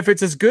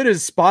it's as good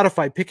as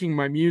Spotify picking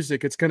my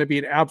music, it's going to be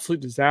an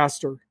absolute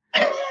disaster.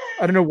 I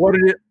don't know what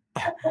it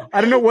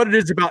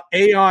is about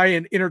AI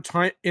and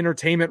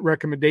entertainment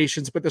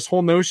recommendations, but this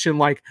whole notion,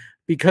 like,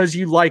 because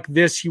you like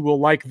this, you will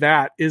like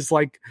that, is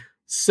like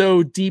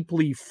so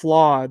deeply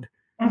flawed.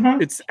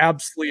 Mm-hmm. It's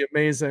absolutely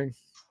amazing.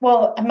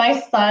 Well,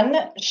 my son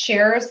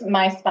shares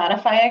my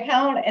Spotify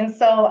account, and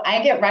so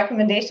I get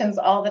recommendations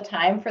all the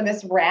time for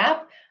this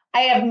rap. I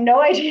have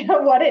no idea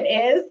what it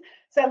is.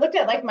 So I looked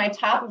at like my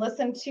top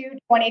listened to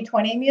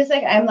 2020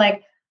 music. I'm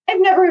like,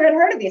 I've never even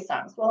heard of these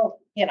songs. Well,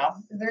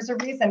 there's a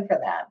reason for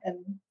that.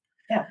 And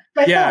yeah,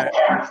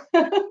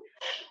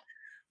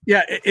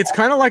 it's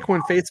kind of like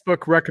when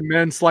Facebook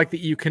recommends like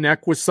that you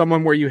connect with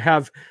someone where you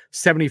have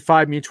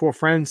 75 mutual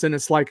friends, and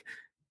it's like,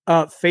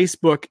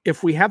 Facebook,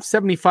 if we have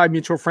 75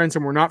 mutual friends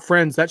and we're not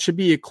friends, that should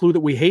be a clue that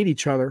we hate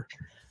each other.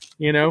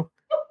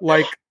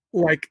 like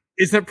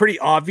isn't it pretty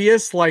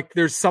obvious? Like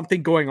there's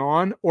something going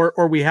on,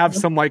 or we have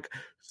some like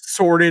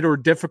sordid or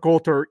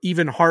difficult or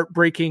even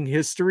heartbreaking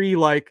history.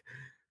 Like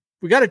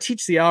we got to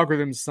teach the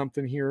algorithms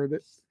something here.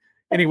 That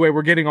anyway,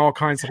 we're getting all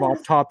kinds of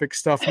off-topic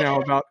stuff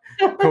now about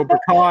Cobra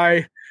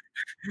Kai.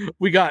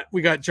 We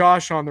got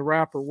Josh on the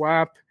Rapper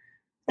WAP.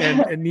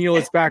 And Neil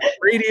is back on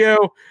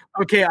radio.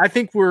 Okay, I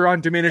think we're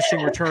on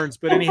diminishing returns,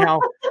 but anyhow,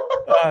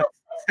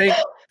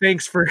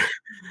 thanks for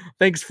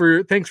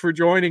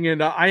joining.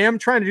 And I am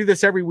trying to do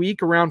this every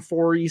week around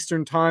 4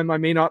 Eastern time. I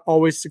may not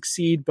always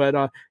succeed,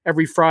 but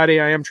every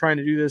Friday I am trying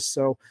to do this.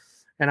 So,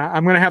 and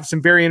I'm going to have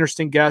some very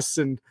interesting guests.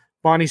 And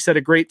Bonnie set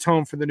a great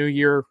tone for the new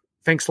year.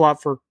 Thanks a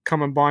lot for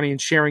coming, Bonnie, and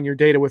sharing your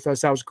data with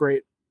us. That was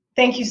great.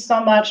 Thank you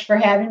so much for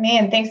having me.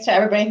 And thanks to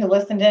everybody who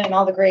listened in and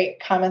all the great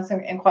comments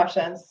and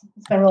questions.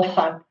 It's been really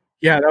fun.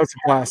 Yeah, that was a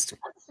blast.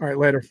 All right,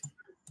 later.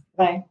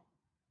 Bye.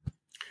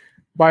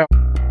 Bye.